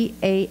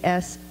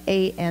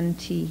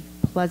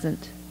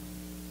 Pleasant.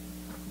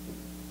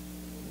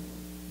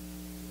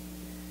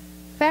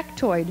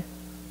 Factoid.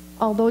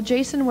 Although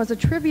Jason was a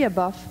trivia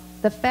buff,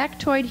 the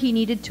factoid he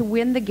needed to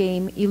win the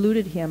game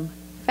eluded him.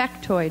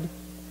 Factoid.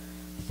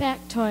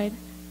 Factoid.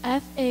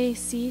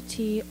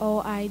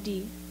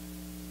 F-A-C-T-O-I-D.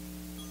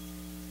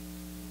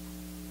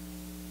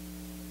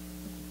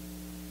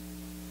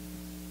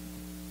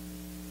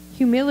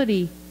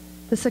 Humility.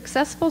 The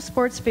successful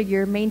sports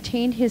figure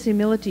maintained his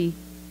humility.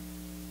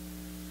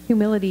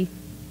 Humility.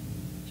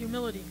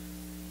 Humility.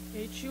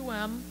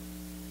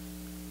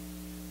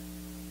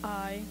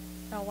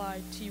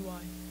 H-U-M-I-L-I-T-Y.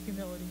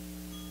 Humility.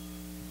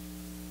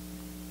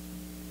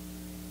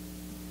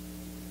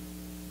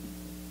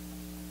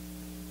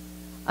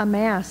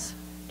 Amass.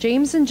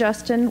 James and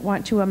Justin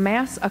want to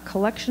amass a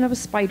collection of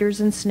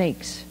spiders and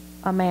snakes.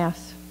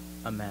 Amass.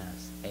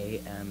 Amass.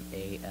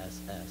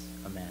 A-M-A-S-S.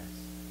 Amass.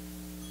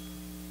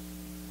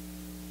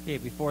 Okay,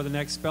 before the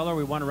next speller,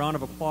 we want a round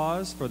of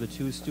applause for the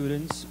two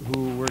students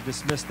who were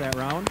dismissed that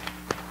round.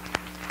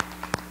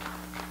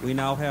 We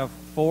now have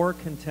 4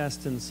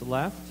 contestants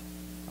left.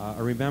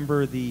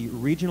 Remember, the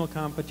regional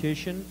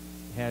competition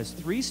has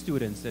 3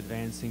 students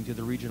advancing to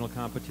the regional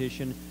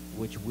competition,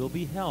 which will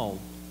be held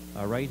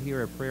right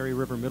here at Prairie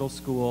River Middle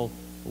School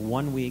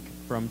 1 week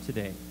from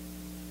today.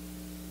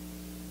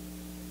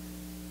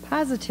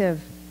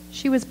 Positive.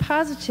 She was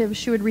positive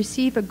she would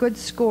receive a good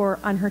score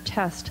on her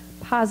test.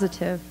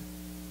 Positive.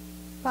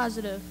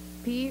 Positive.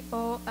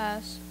 P-O-S-I-T-I-V-E.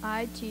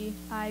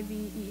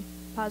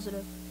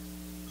 Positive.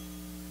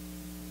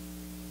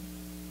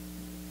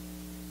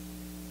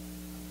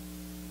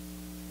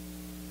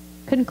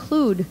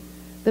 Conclude.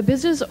 The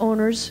business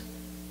owners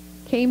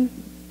came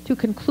to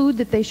conclude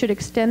that they should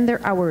extend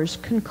their hours.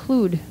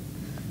 Conclude.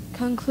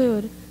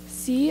 Conclude.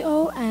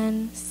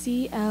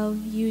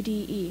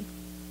 C-O-N-C-L-U-D-E.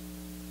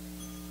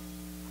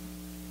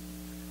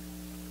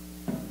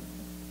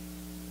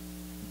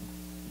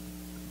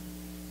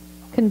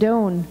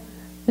 Condone.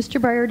 Mr.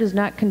 Breyer does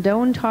not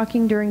condone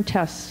talking during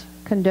tests.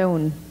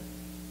 Condone.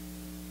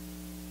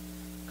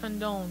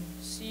 Condone.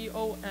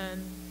 C-O-N-D-O-N-E.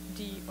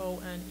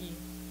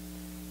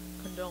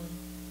 Condone.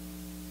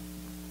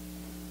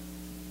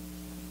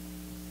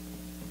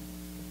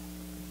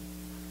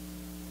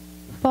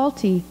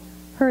 Faulty.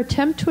 Her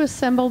attempt to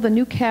assemble the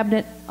new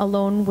cabinet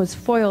alone was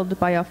foiled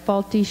by a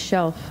faulty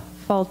shelf.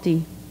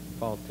 Faulty.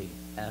 Faulty.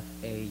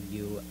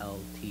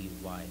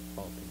 F-A-U-L-T-Y.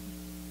 Faulty.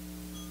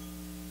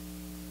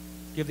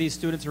 Give these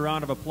students a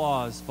round of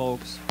applause,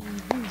 folks.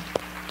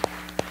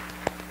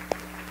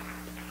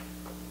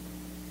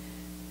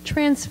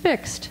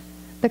 Transfixed.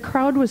 The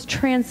crowd was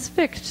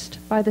transfixed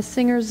by the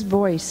singer's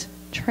voice.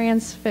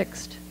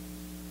 Transfixed.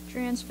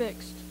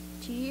 Transfixed.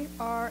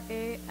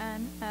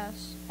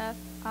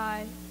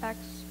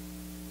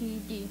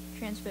 T-R-A-N-S-F-I-X-E-D.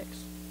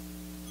 Transfixed.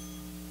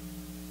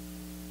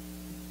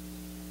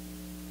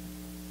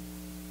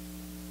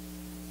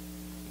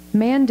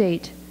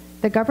 Mandate.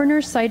 The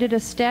governor cited a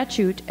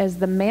statute as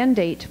the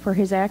mandate for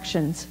his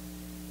actions.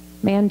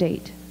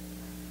 Mandate.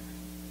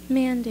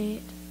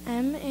 Mandate.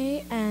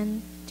 M-A-N-D-A-T-E.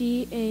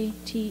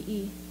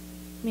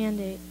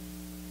 Mandate.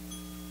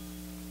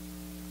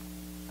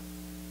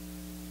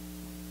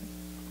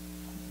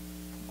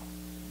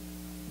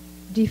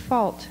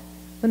 Default.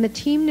 When the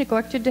team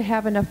neglected to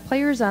have enough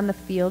players on the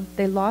field,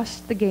 they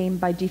lost the game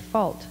by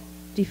default.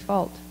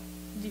 Default.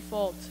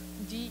 Default.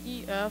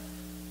 D-E-F-A-U-L-T.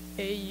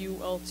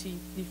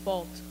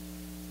 Default.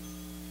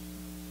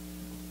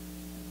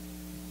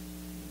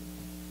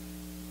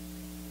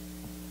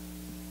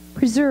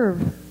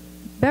 Preserve.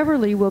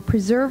 Beverly will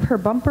preserve her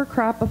bumper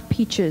crop of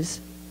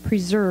peaches.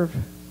 Preserve.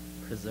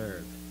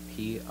 Preserve.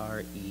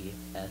 P-R-E-S-E-R-V-E.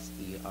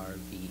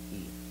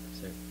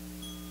 Preserve.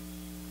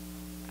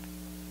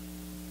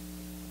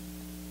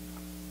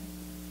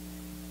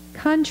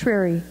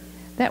 Contrary.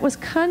 That was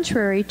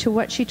contrary to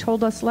what she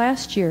told us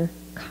last year.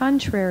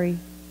 Contrary.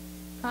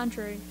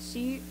 Contrary.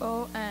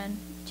 C-O-N-T-R-A-R-Y.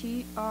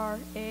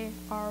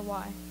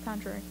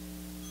 Contrary.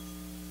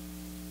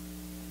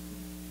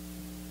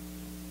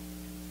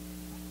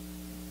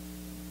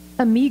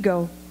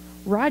 Amigo.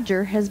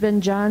 Roger has been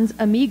John's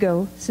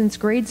amigo since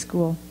grade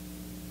school.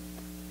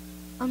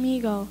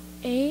 Amigo.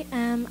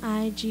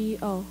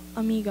 A-M-I-G-O.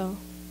 Amigo.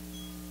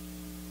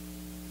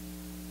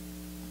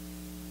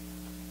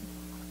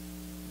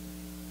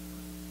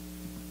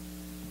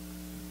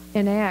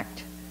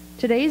 Enact.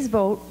 Today's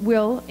vote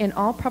will, in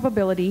all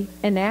probability,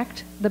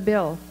 enact the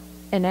bill.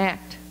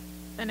 Enact.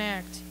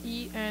 Enact.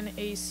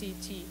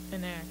 E-N-A-C-T.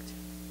 Enact.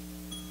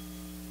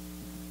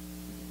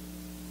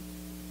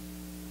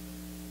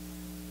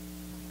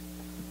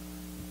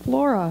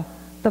 Flora.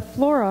 The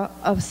flora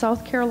of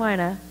South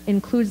Carolina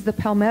includes the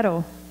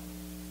palmetto.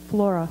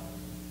 Flora.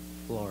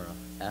 Flora.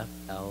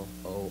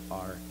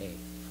 F-L-O-R-A.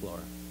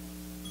 Flora.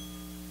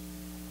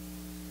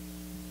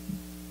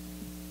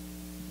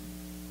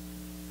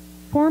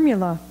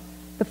 Formula.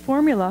 The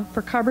formula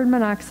for carbon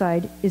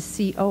monoxide is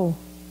CO.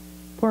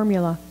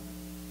 Formula.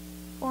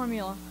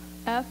 Formula.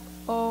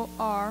 F-O-R-M-U-L-A.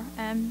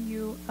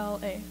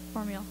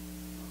 Formula.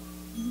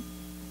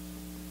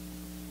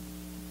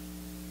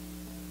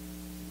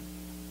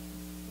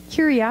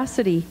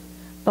 Curiosity.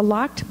 The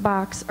locked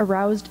box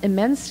aroused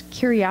immense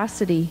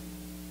curiosity.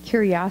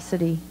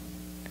 Curiosity.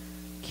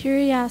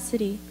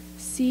 Curiosity.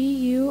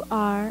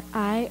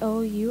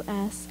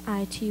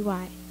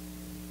 C-U-R-I-O-U-S-I-T-Y.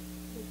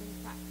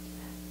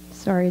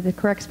 Sorry, the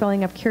correct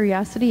spelling of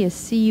curiosity is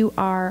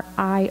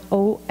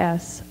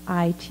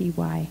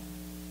C-U-R-I-O-S-I-T-Y.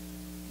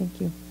 Thank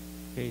you.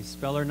 Okay,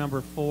 speller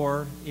number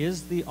 4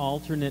 is the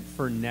alternate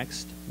for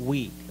next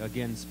week.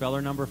 Again,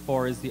 speller number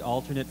 4 is the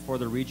alternate for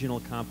the regional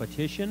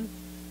competition.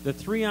 The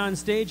 3 on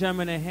stage, I'm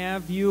going to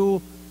have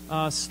you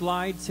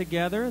slide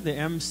together. The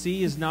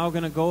MC is now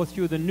going to go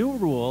through the new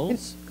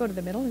rules. Go to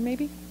the middle,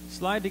 maybe.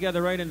 Slide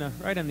together right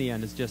on the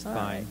end is just All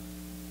fine. right.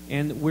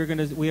 And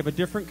we have a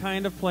different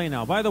kind of play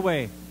now. By the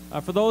way,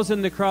 for those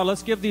in the crowd,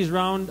 let's give give a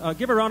round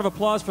of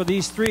applause for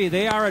these 3.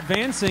 They are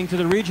advancing to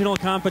the regional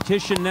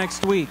competition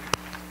next week.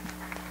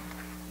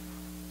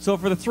 So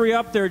for the 3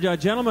 up there,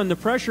 gentlemen, the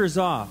pressure's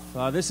off.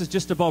 This is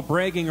just about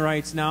bragging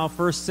rights now,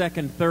 first,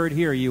 second, third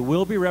here. You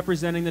will be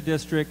representing the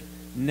district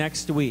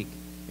next week.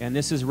 And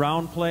this is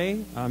round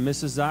play.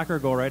 Mrs.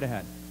 Zocker, go right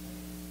ahead.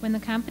 When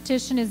the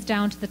competition is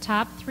down to the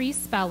top 3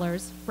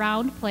 spellers,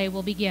 round play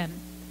will begin.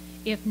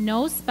 If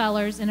no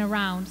spellers in a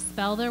round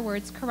spell their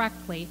words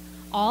correctly,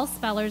 all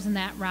spellers in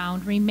that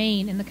round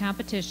remain in the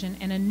competition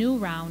and a new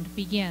round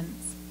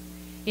begins.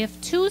 If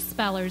 2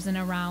 spellers in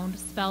a round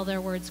spell their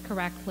words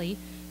correctly,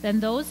 then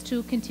those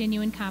 2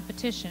 continue in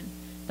competition.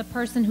 The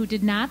person who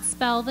did not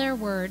spell their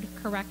word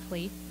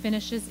correctly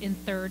finishes in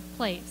 3rd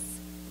place.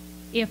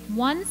 If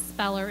 1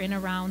 speller in a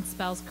round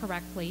spells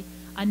correctly,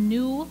 a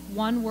new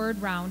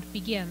one-word round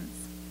begins.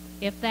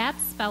 If that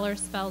speller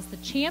spells the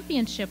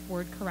championship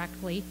word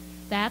correctly,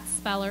 that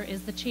speller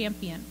is the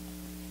champion.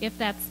 If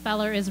that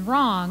speller is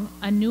wrong,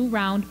 a new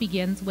round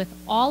begins with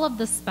all of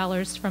the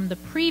spellers from the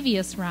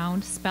previous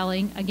round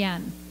spelling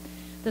again.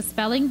 The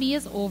spelling bee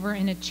is over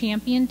and a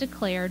champion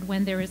declared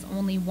when there is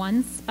only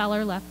 1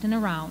 speller left in a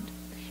round,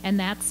 and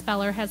that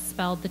speller has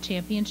spelled the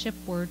championship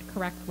word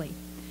correctly.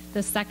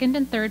 The 2nd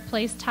and 3rd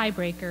place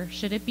tiebreaker,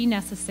 should it be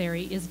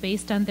necessary, is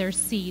based on their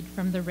seed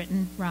from the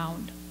written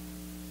round.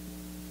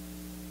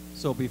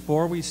 So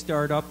before we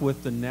start up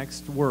with the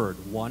next word,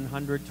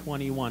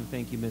 121,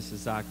 thank you,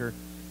 Mrs. Zocker,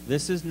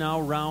 this is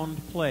now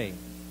round play.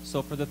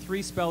 So for the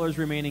 3 spellers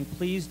remaining,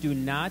 please do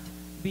not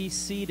be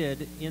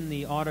seated in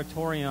the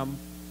auditorium.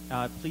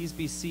 Please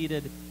be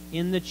seated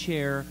in the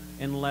chair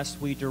unless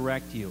we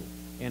direct you.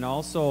 And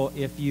also,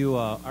 if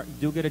you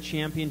do get a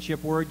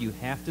championship word, you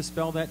have to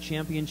spell that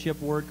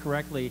championship word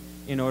correctly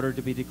in order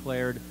to be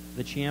declared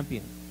the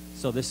champion.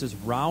 So this is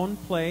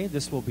round play.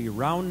 This will be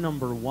round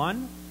number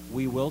 1.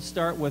 We will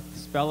start with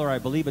speller, I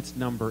believe it's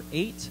number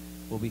 8,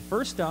 will be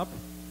first up.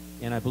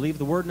 And I believe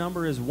the word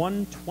number is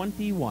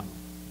 121.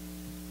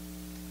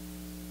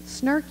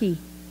 Snarky.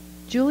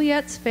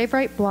 Juliet's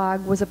favorite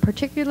blog was a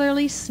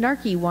particularly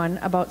snarky one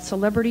about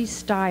celebrity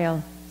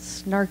style.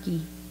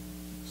 Snarky.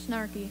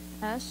 Snarky.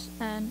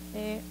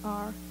 S-N-A-R-K-Y.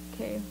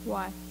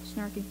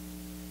 Snarky.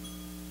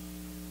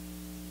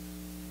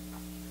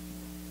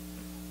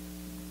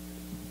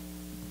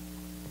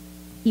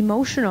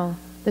 Emotional.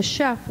 The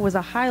chef was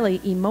a highly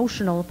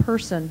emotional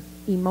person.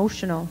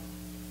 Emotional.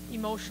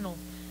 Emotional.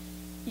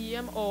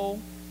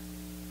 E-M-O-T-I-A-L.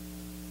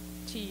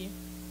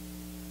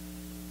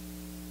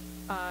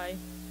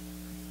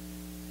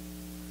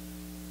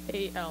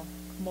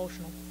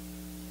 Emotional.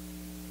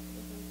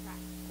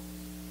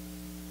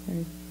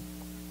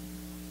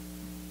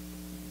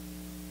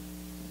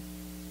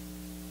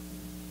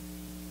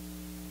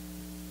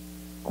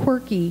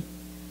 Quirky.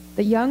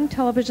 The young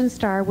television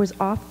star was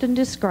often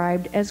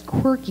described as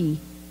quirky.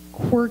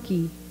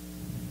 Quirky.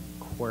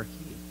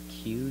 Quirky.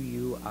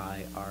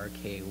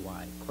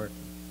 Q-U-I-R-K-Y. Quirky.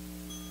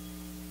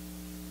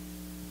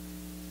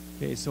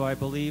 Okay, so I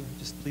believe,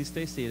 just please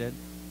stay seated.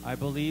 I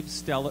believe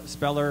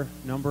speller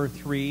number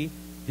 3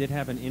 did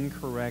have an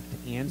incorrect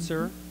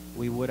answer.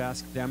 We would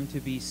ask them to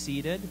be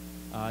seated.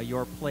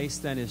 Your place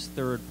then is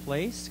 3rd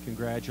place.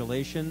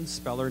 Congratulations,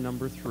 speller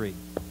number 3.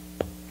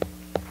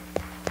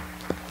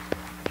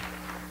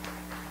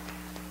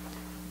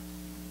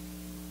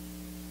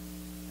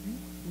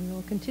 We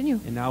will continue.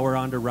 And now we're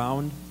on to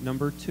round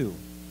number 2.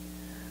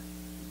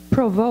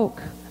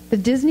 Provoke. The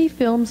Disney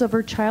films of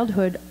her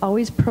childhood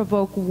always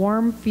provoke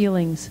warm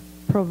feelings.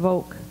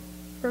 Provoke.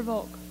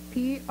 Provoke.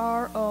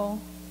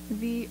 P-R-O-V-O-K-E.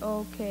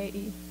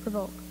 V-O-K-E.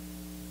 Provoke.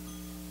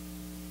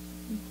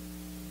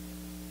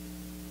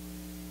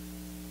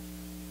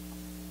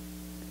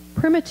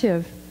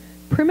 Primitive.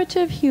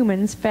 Primitive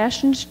humans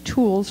fashioned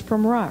tools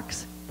from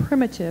rocks.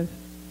 Primitive.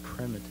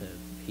 Primitive.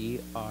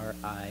 P-R-I-M-I-T-I-V-E.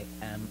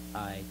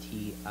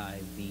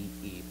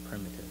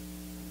 Primitive.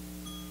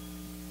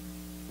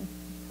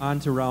 On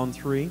to round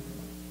 3.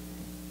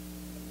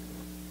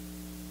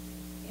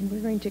 And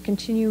we're going to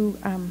continue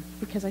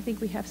because I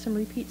think we have some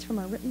repeats from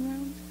our written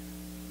rounds.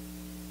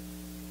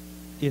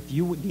 If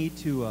you would need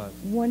to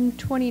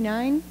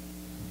 129.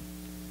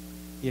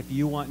 If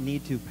you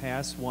need to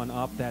pass one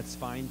up, that's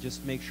fine.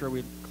 Just make sure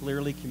we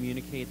clearly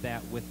communicate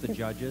that with the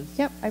judges.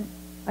 Yep,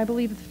 I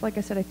believe, like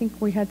I said, I think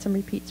we had some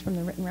repeats from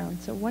the written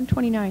round. So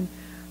 129.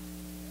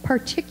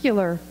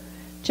 Particular.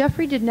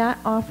 Jeffrey did not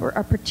offer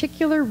a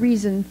particular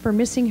reason for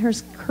missing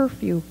his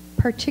curfew.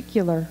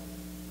 Particular.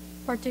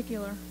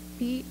 Particular.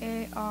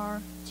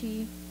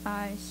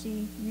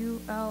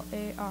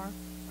 P-A-R-T-I-C-U-L-A-R.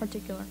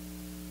 Particular.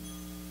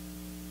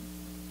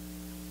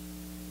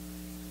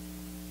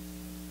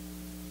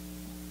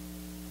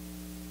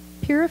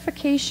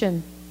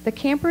 Purification. The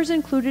campers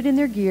included in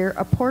their gear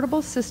a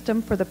portable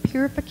system for the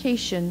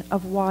purification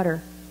of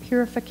water.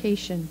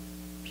 Purification.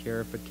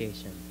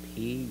 Purification.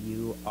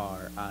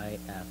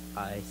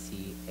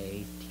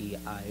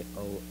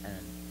 P-U-R-I-F-I-C-A-T-I-O-N.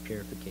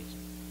 Purification.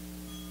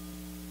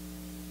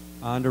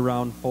 On to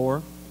round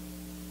 4.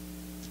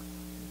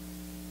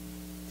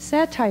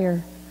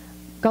 Satire.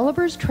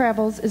 Gulliver's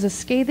Travels is a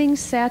scathing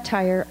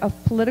satire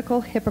of political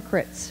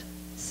hypocrites.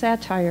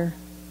 Satire.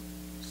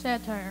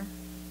 Satire.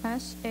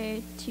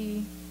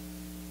 S-A-T-Y-R-E.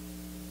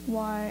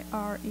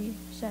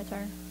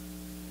 Satire.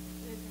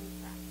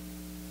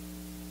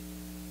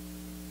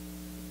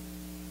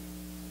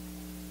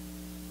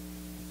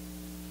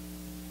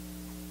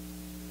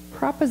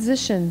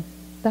 Proposition.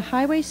 The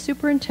highway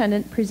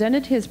superintendent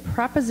presented his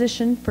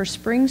proposition for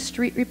spring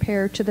street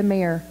repair to the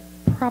mayor.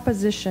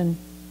 Proposition.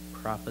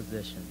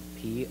 Proposition.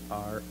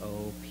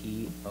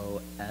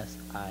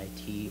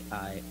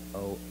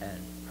 P-R-O-P-O-S-I-T-I-O-N.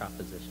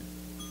 Proposition.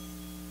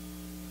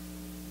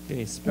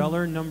 Okay,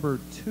 speller number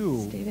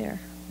 2 Stay there.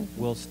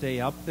 will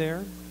stay up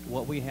there.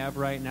 What we have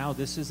right now,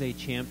 this is a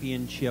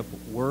championship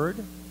word.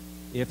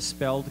 If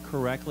spelled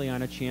correctly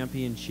on a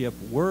championship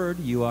word,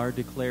 you are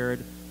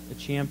declared a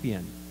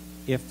champion.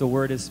 If the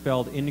word is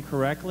spelled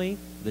incorrectly,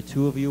 the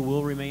 2 of you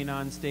will remain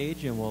on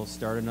stage and we'll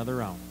start another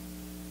round.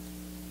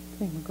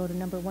 Okay, we'll go to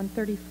number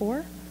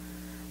 134.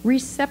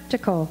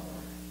 Receptacle.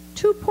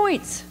 2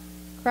 points,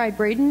 cried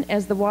Braden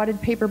as the wadded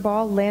paper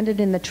ball landed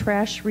in the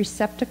trash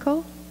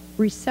receptacle.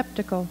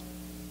 Receptacle.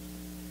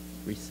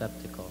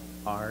 Receptacle.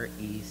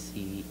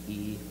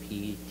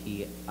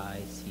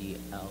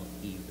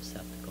 R-E-C-E-P-T-I-C-L-E.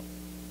 Receptacle.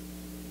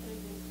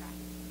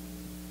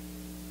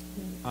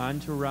 On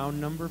to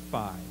round number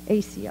 5.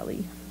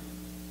 ACLE.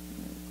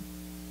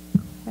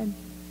 Ahead.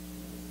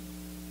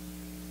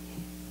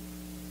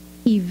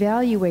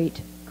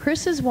 Evaluate.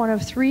 Chris is one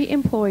of 3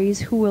 employees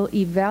who will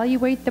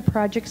evaluate the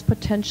project's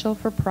potential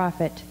for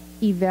profit.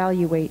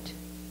 Evaluate.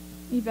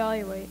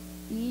 Evaluate.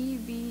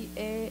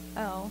 E-V-A-L-U-A-T-E.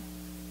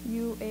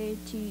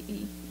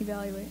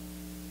 Evaluate.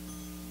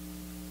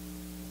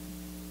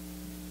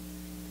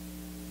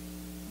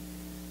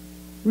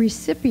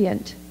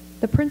 Recipient.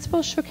 The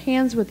principal shook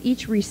hands with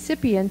each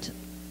recipient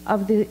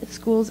of the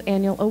school's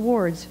annual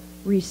awards.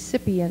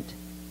 Recipient.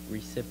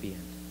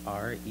 Recipient.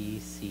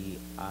 R-E-C-I-P-I-E-N-T.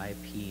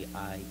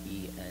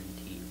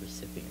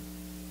 Recipient.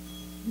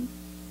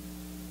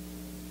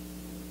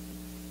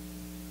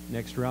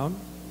 Next round.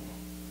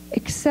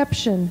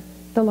 Exception.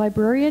 The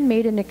librarian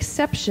made an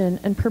exception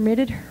and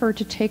permitted her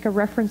to take a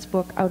reference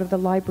book out of the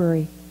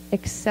library.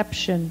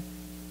 Exception.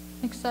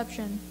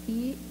 Exception.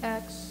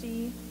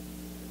 E-X-C-E-P-T-I-O-N.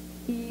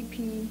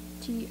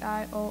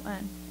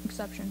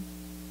 Exception.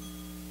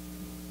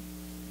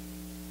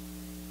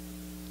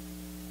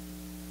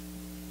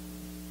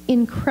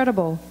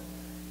 Incredible.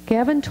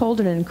 Gavin told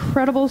an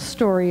incredible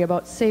story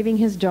about saving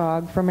his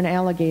dog from an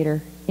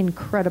alligator.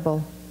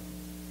 Incredible.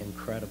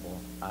 Incredible.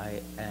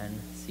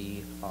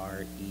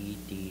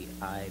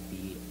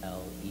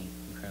 I-N-C-R-E-D-I-B-L-E.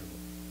 Incredible.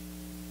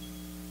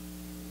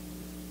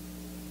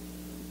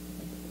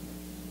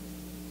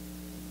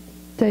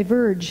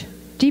 Diverge.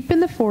 Deep in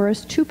the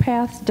forest, 2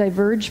 paths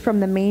diverge from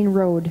the main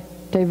road.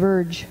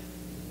 Diverge.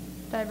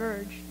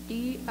 Diverge.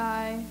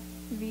 D-I-V-E-R-G-E.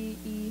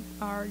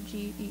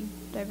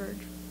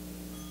 Diverge.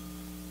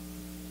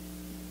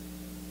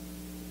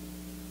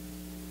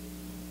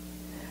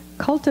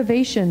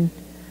 Cultivation.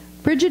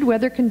 Frigid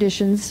weather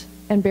conditions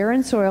and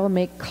barren soil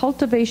make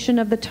cultivation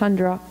of the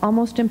tundra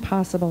almost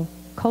impossible.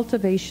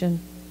 Cultivation.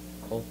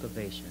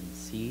 Cultivation.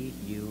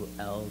 C-U-L-T-I-V-A-T-I-O-N.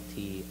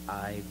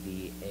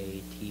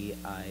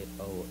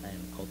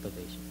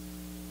 Cultivation.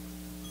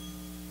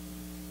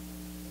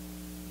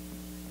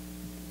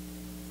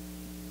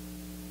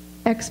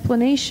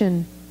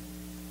 Explanation.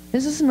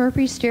 Mrs.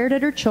 Murphy stared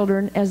at her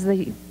children as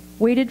they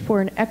waited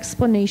for an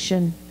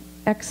explanation.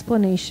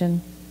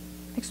 Explanation.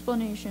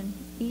 Explanation.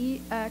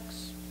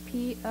 E-X-P-L-A-N-A-T-I-O-N.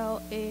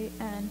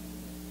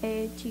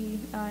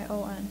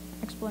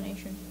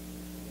 Explanation.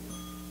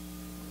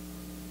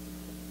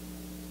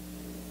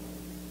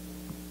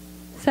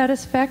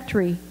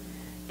 Satisfactory.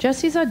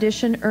 Jessie's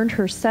audition earned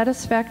her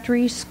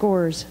satisfactory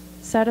scores.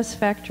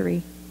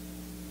 Satisfactory.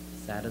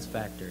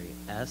 Satisfactory.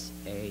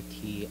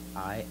 SATISFACTORY.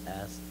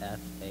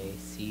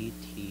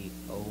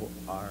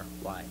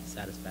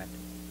 Satisfactory.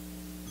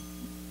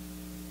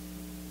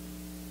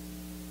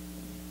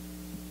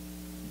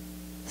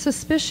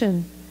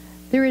 Suspicion.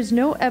 There is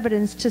no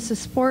evidence to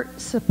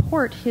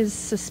support his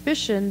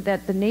suspicion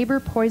that the neighbor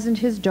poisoned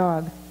his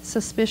dog.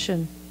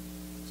 Suspicion.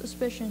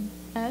 Suspicion.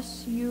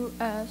 SUSPICION.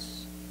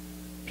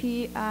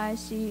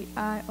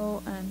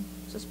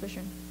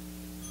 Suspicion.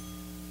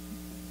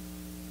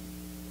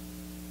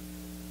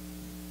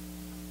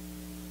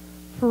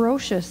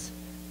 Ferocious.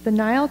 The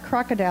Nile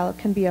crocodile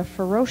can be a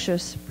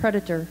ferocious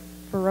predator.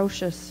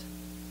 Ferocious.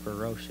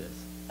 Ferocious.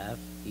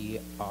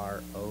 FEROCIOUS.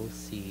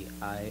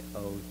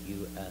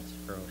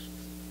 Ferocious.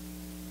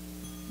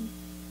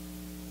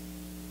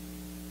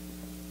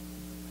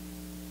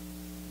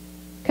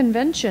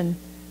 Convention.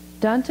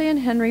 Dante and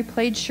Henry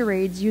played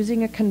charades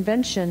using a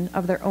convention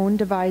of their own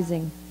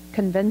devising.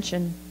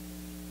 Convention.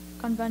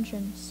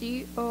 Convention.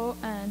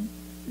 CONVENTION.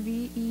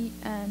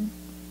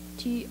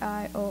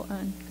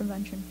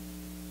 Convention.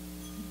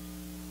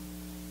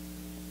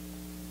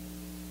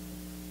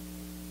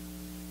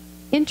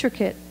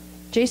 Intricate.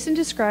 Jason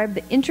described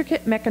the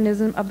intricate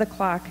mechanism of the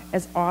clock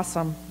as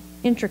awesome.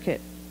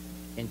 Intricate.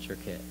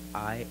 Intricate.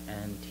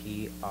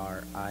 INTRICATE.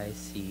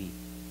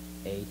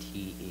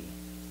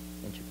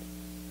 Intricate.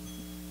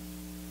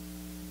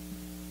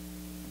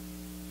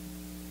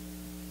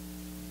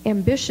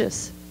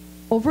 Ambitious.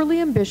 Overly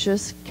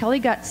ambitious, Kelly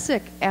got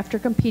sick after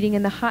competing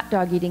in the hot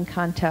dog eating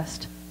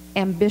contest.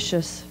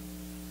 Ambitious.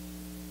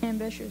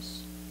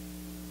 Ambitious.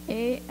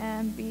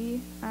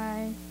 AMBITIOUS.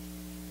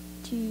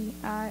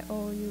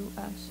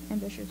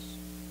 Ambitious.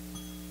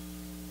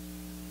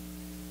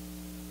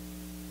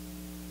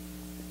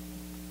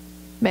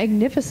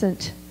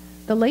 Magnificent.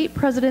 The late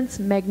president's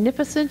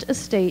magnificent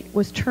estate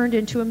was turned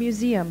into a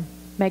museum.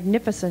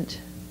 Magnificent.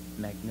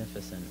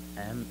 Magnificent.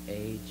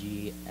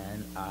 MAGNIFICENT.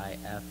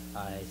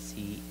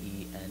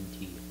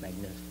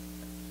 Magnificent.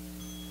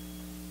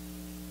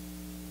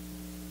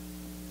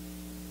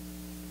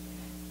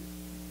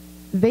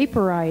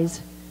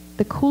 Vaporize.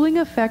 The cooling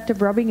effect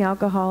of rubbing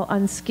alcohol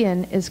on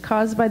skin is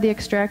caused by the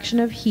extraction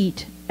of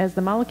heat as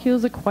the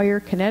molecules acquire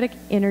kinetic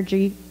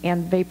energy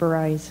and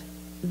vaporize.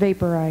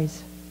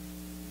 Vaporize.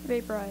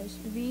 Vaporize.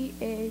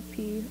 VAPORIZE.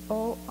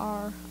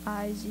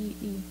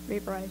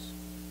 Vaporize.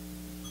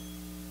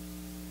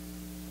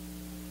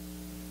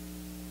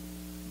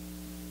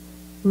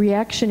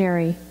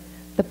 Reactionary.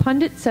 The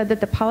pundit said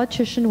that the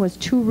politician was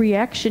too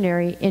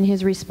reactionary in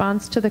his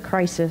response to the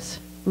crisis.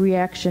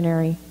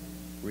 Reactionary.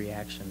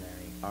 Reactionary.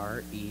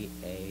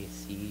 REACTIONARY.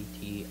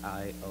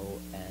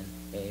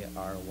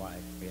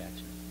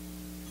 Reaction.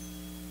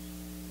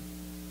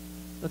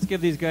 Let's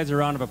give these guys a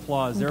round of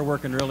applause. They're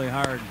working really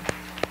hard.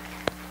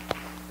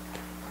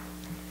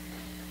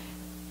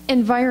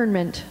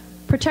 Environment.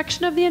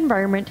 Protection of the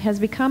environment has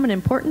become an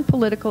important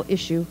political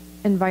issue.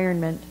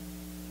 Environment.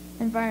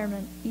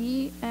 Environment.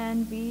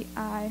 ENVIRONMENT.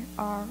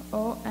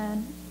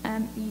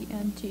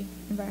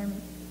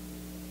 Environment.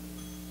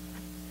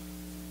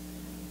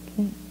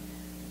 Okay.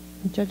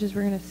 Judges,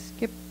 we're going to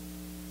skip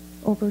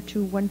over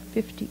to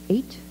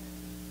 158.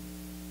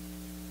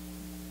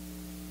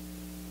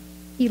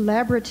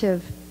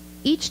 Elaborative.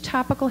 Each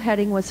topical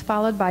heading was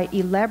followed by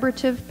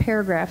elaborative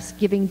paragraphs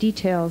giving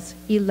details.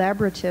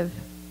 Elaborative.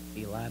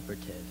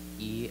 Elaborative.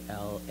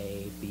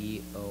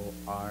 ELABORITIVE.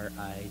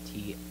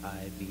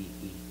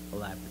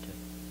 Elaborative.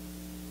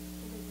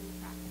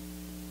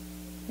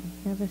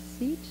 Have a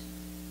seat.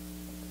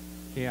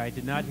 Okay, I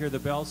did not hear the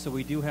bell, so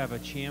we do have a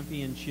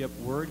championship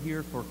word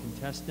here for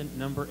contestant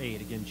number 8.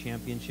 Again,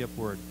 championship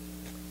word.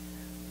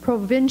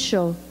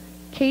 Provincial.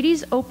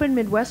 Katie's open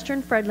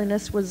Midwestern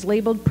friendliness was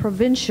labeled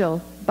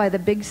provincial by the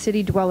big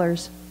city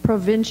dwellers.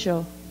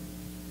 Provincial.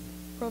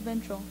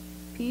 Provincial.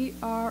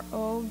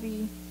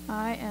 PROVINTIAL.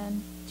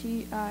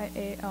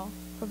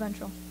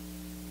 Provincial.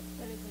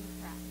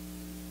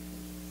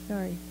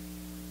 Sorry.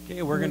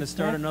 Okay, we're going to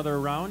start another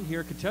round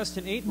here.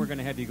 Contestant 8, we're going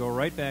to have you go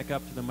right back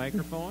up to the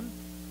microphone,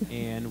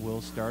 and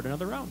we'll start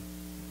another round.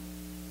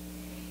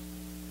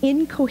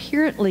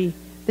 Incoherently.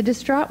 The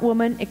distraught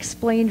woman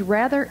explained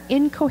rather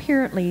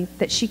incoherently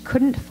that she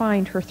couldn't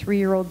find her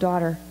 3-year-old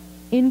daughter.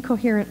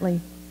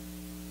 Incoherently.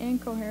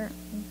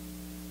 Incoherently.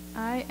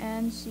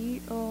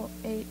 INCOHERENTLY.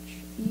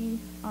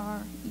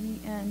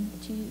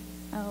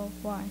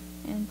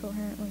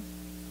 Incoherently.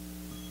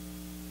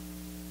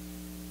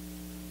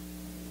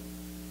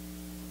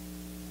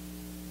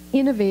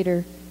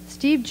 Innovator.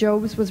 Steve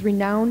Jobs was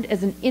renowned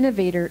as an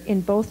innovator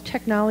in both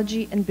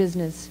technology and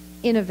business.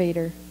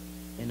 Innovator.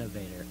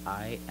 Innovator.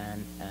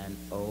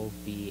 INNOVATOR.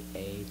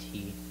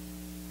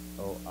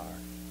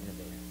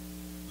 Innovator.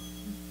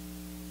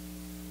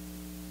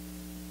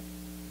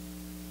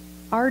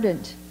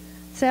 Ardent.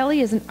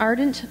 Sally is an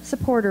ardent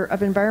supporter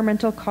of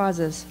environmental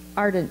causes.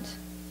 Ardent.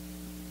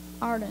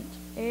 Ardent.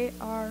 ARDENT.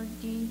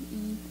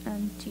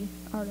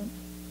 Ardent.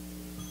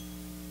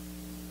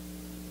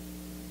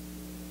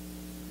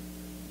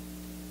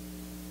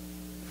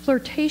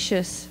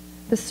 Flirtatious.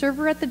 The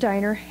server at the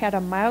diner had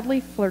a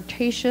mildly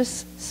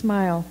flirtatious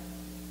smile.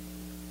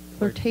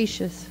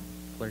 Flirtatious.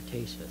 Flirtatious.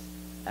 Flirtatious.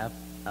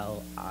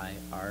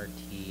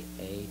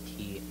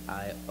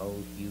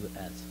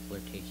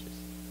 Flirtatious.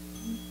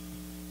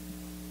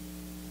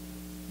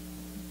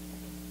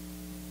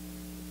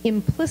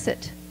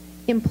 Implicit.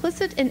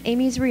 Implicit in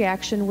Amy's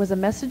reaction was a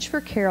message for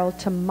Carol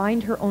to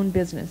mind her own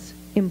business.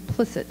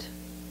 Implicit.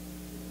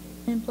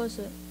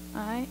 Implicit.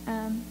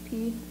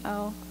 IMPLICIT.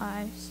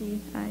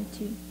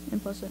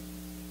 Implicit.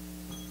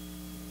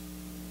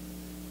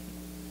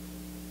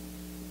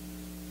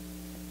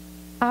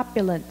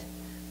 Opulent.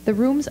 The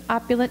room's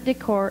opulent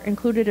decor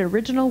included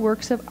original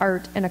works of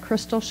art and a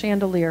crystal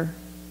chandelier.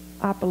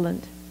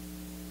 Opulent.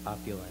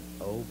 Opulent.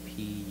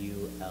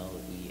 OPULENT.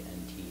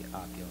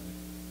 Opulent.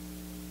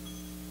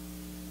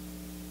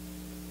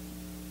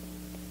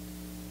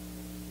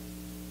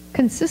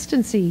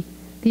 Consistency.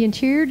 The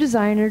interior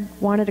designer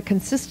wanted a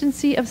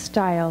consistency of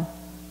style.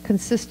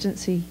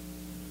 Consistency.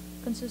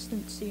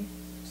 Consistency.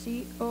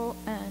 CONSISTENCY.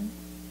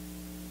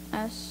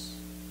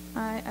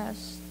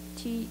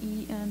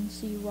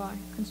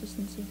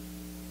 Consistency.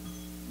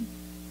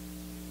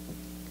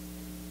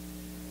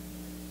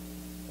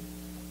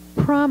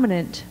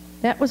 Prominent.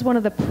 That was one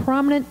of the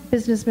prominent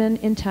businessmen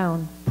in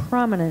town.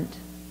 Prominent.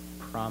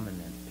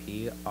 Prominent.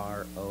 PROMINENT.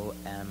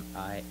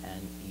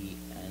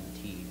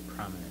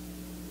 Prominent.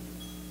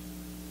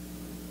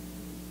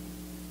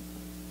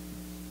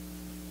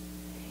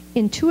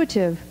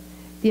 Intuitive.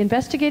 The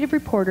investigative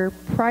reporter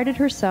prided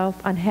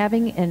herself on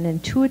having an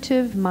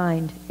intuitive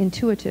mind.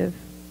 Intuitive.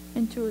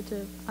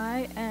 Intuitive.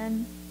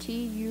 INTUITIVE.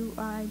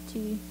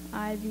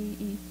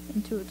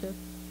 Intuitive.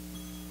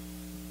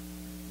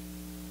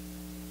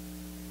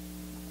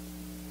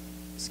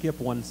 Skip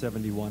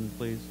 171,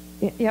 please.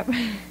 Yep.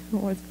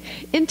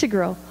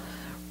 Integral.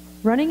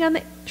 Running on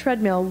the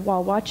treadmill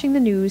while watching the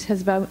news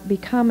has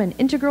become an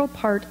integral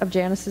part of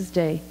Janice's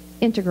day.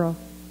 Integral.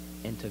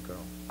 Integral.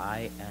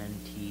 INTEGRAL.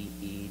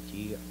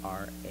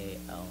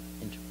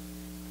 Integral.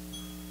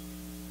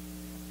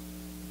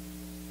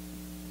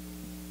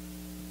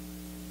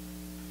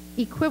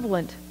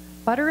 Equivalent.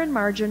 Butter and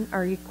margarine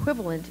are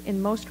equivalent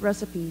in most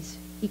recipes.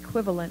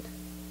 Equivalent.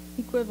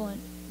 Equivalent.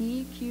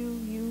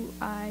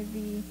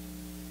 EQUIVELANT.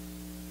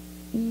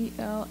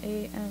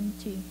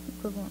 Equivalently.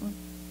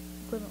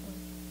 Equivalently.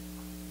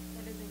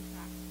 That is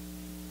incorrect.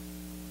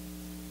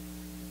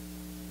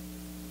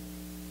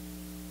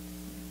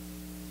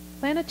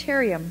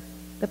 Planetarium.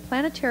 The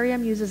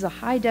planetarium uses a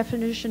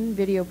high-definition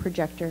video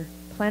projector.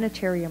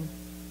 Planetarium.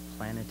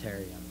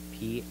 Planetarium.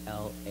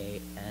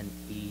 PLANETARIUM.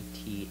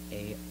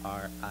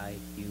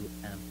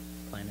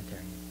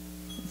 Planetarium.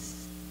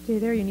 Stay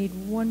there. You need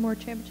one more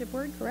championship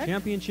word, correct?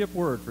 Championship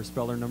word for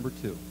speller number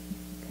 2.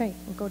 Okay,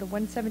 we'll go to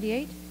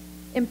 178.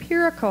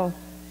 Empirical.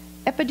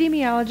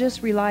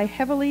 Epidemiologists rely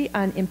heavily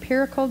on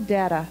empirical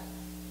data.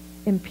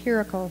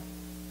 Empirical.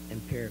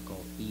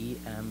 Empirical.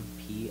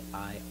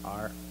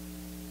 EMPIRICAL.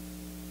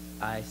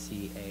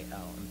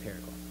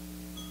 Empirical.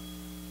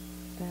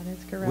 That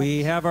is correct.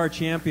 We have our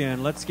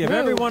champion. Let's give Woo.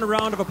 everyone a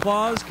round of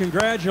applause.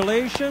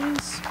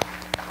 Congratulations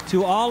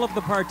to all of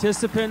the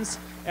participants.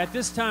 At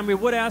this time, we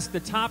would ask the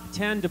top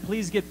 10 to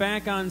please get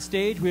back on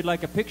stage. We'd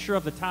like a picture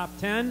of the top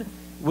 10.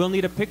 We'll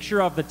need a picture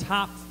of the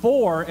top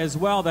 4 as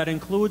well. That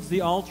includes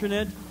the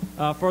alternate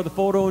for the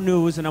photo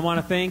news. And I want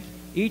to thank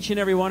each and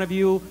every one of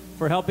you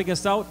for helping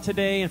us out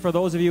today. And for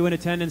those of you in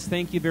attendance,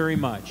 thank you very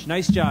much.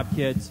 Nice job,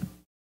 kids.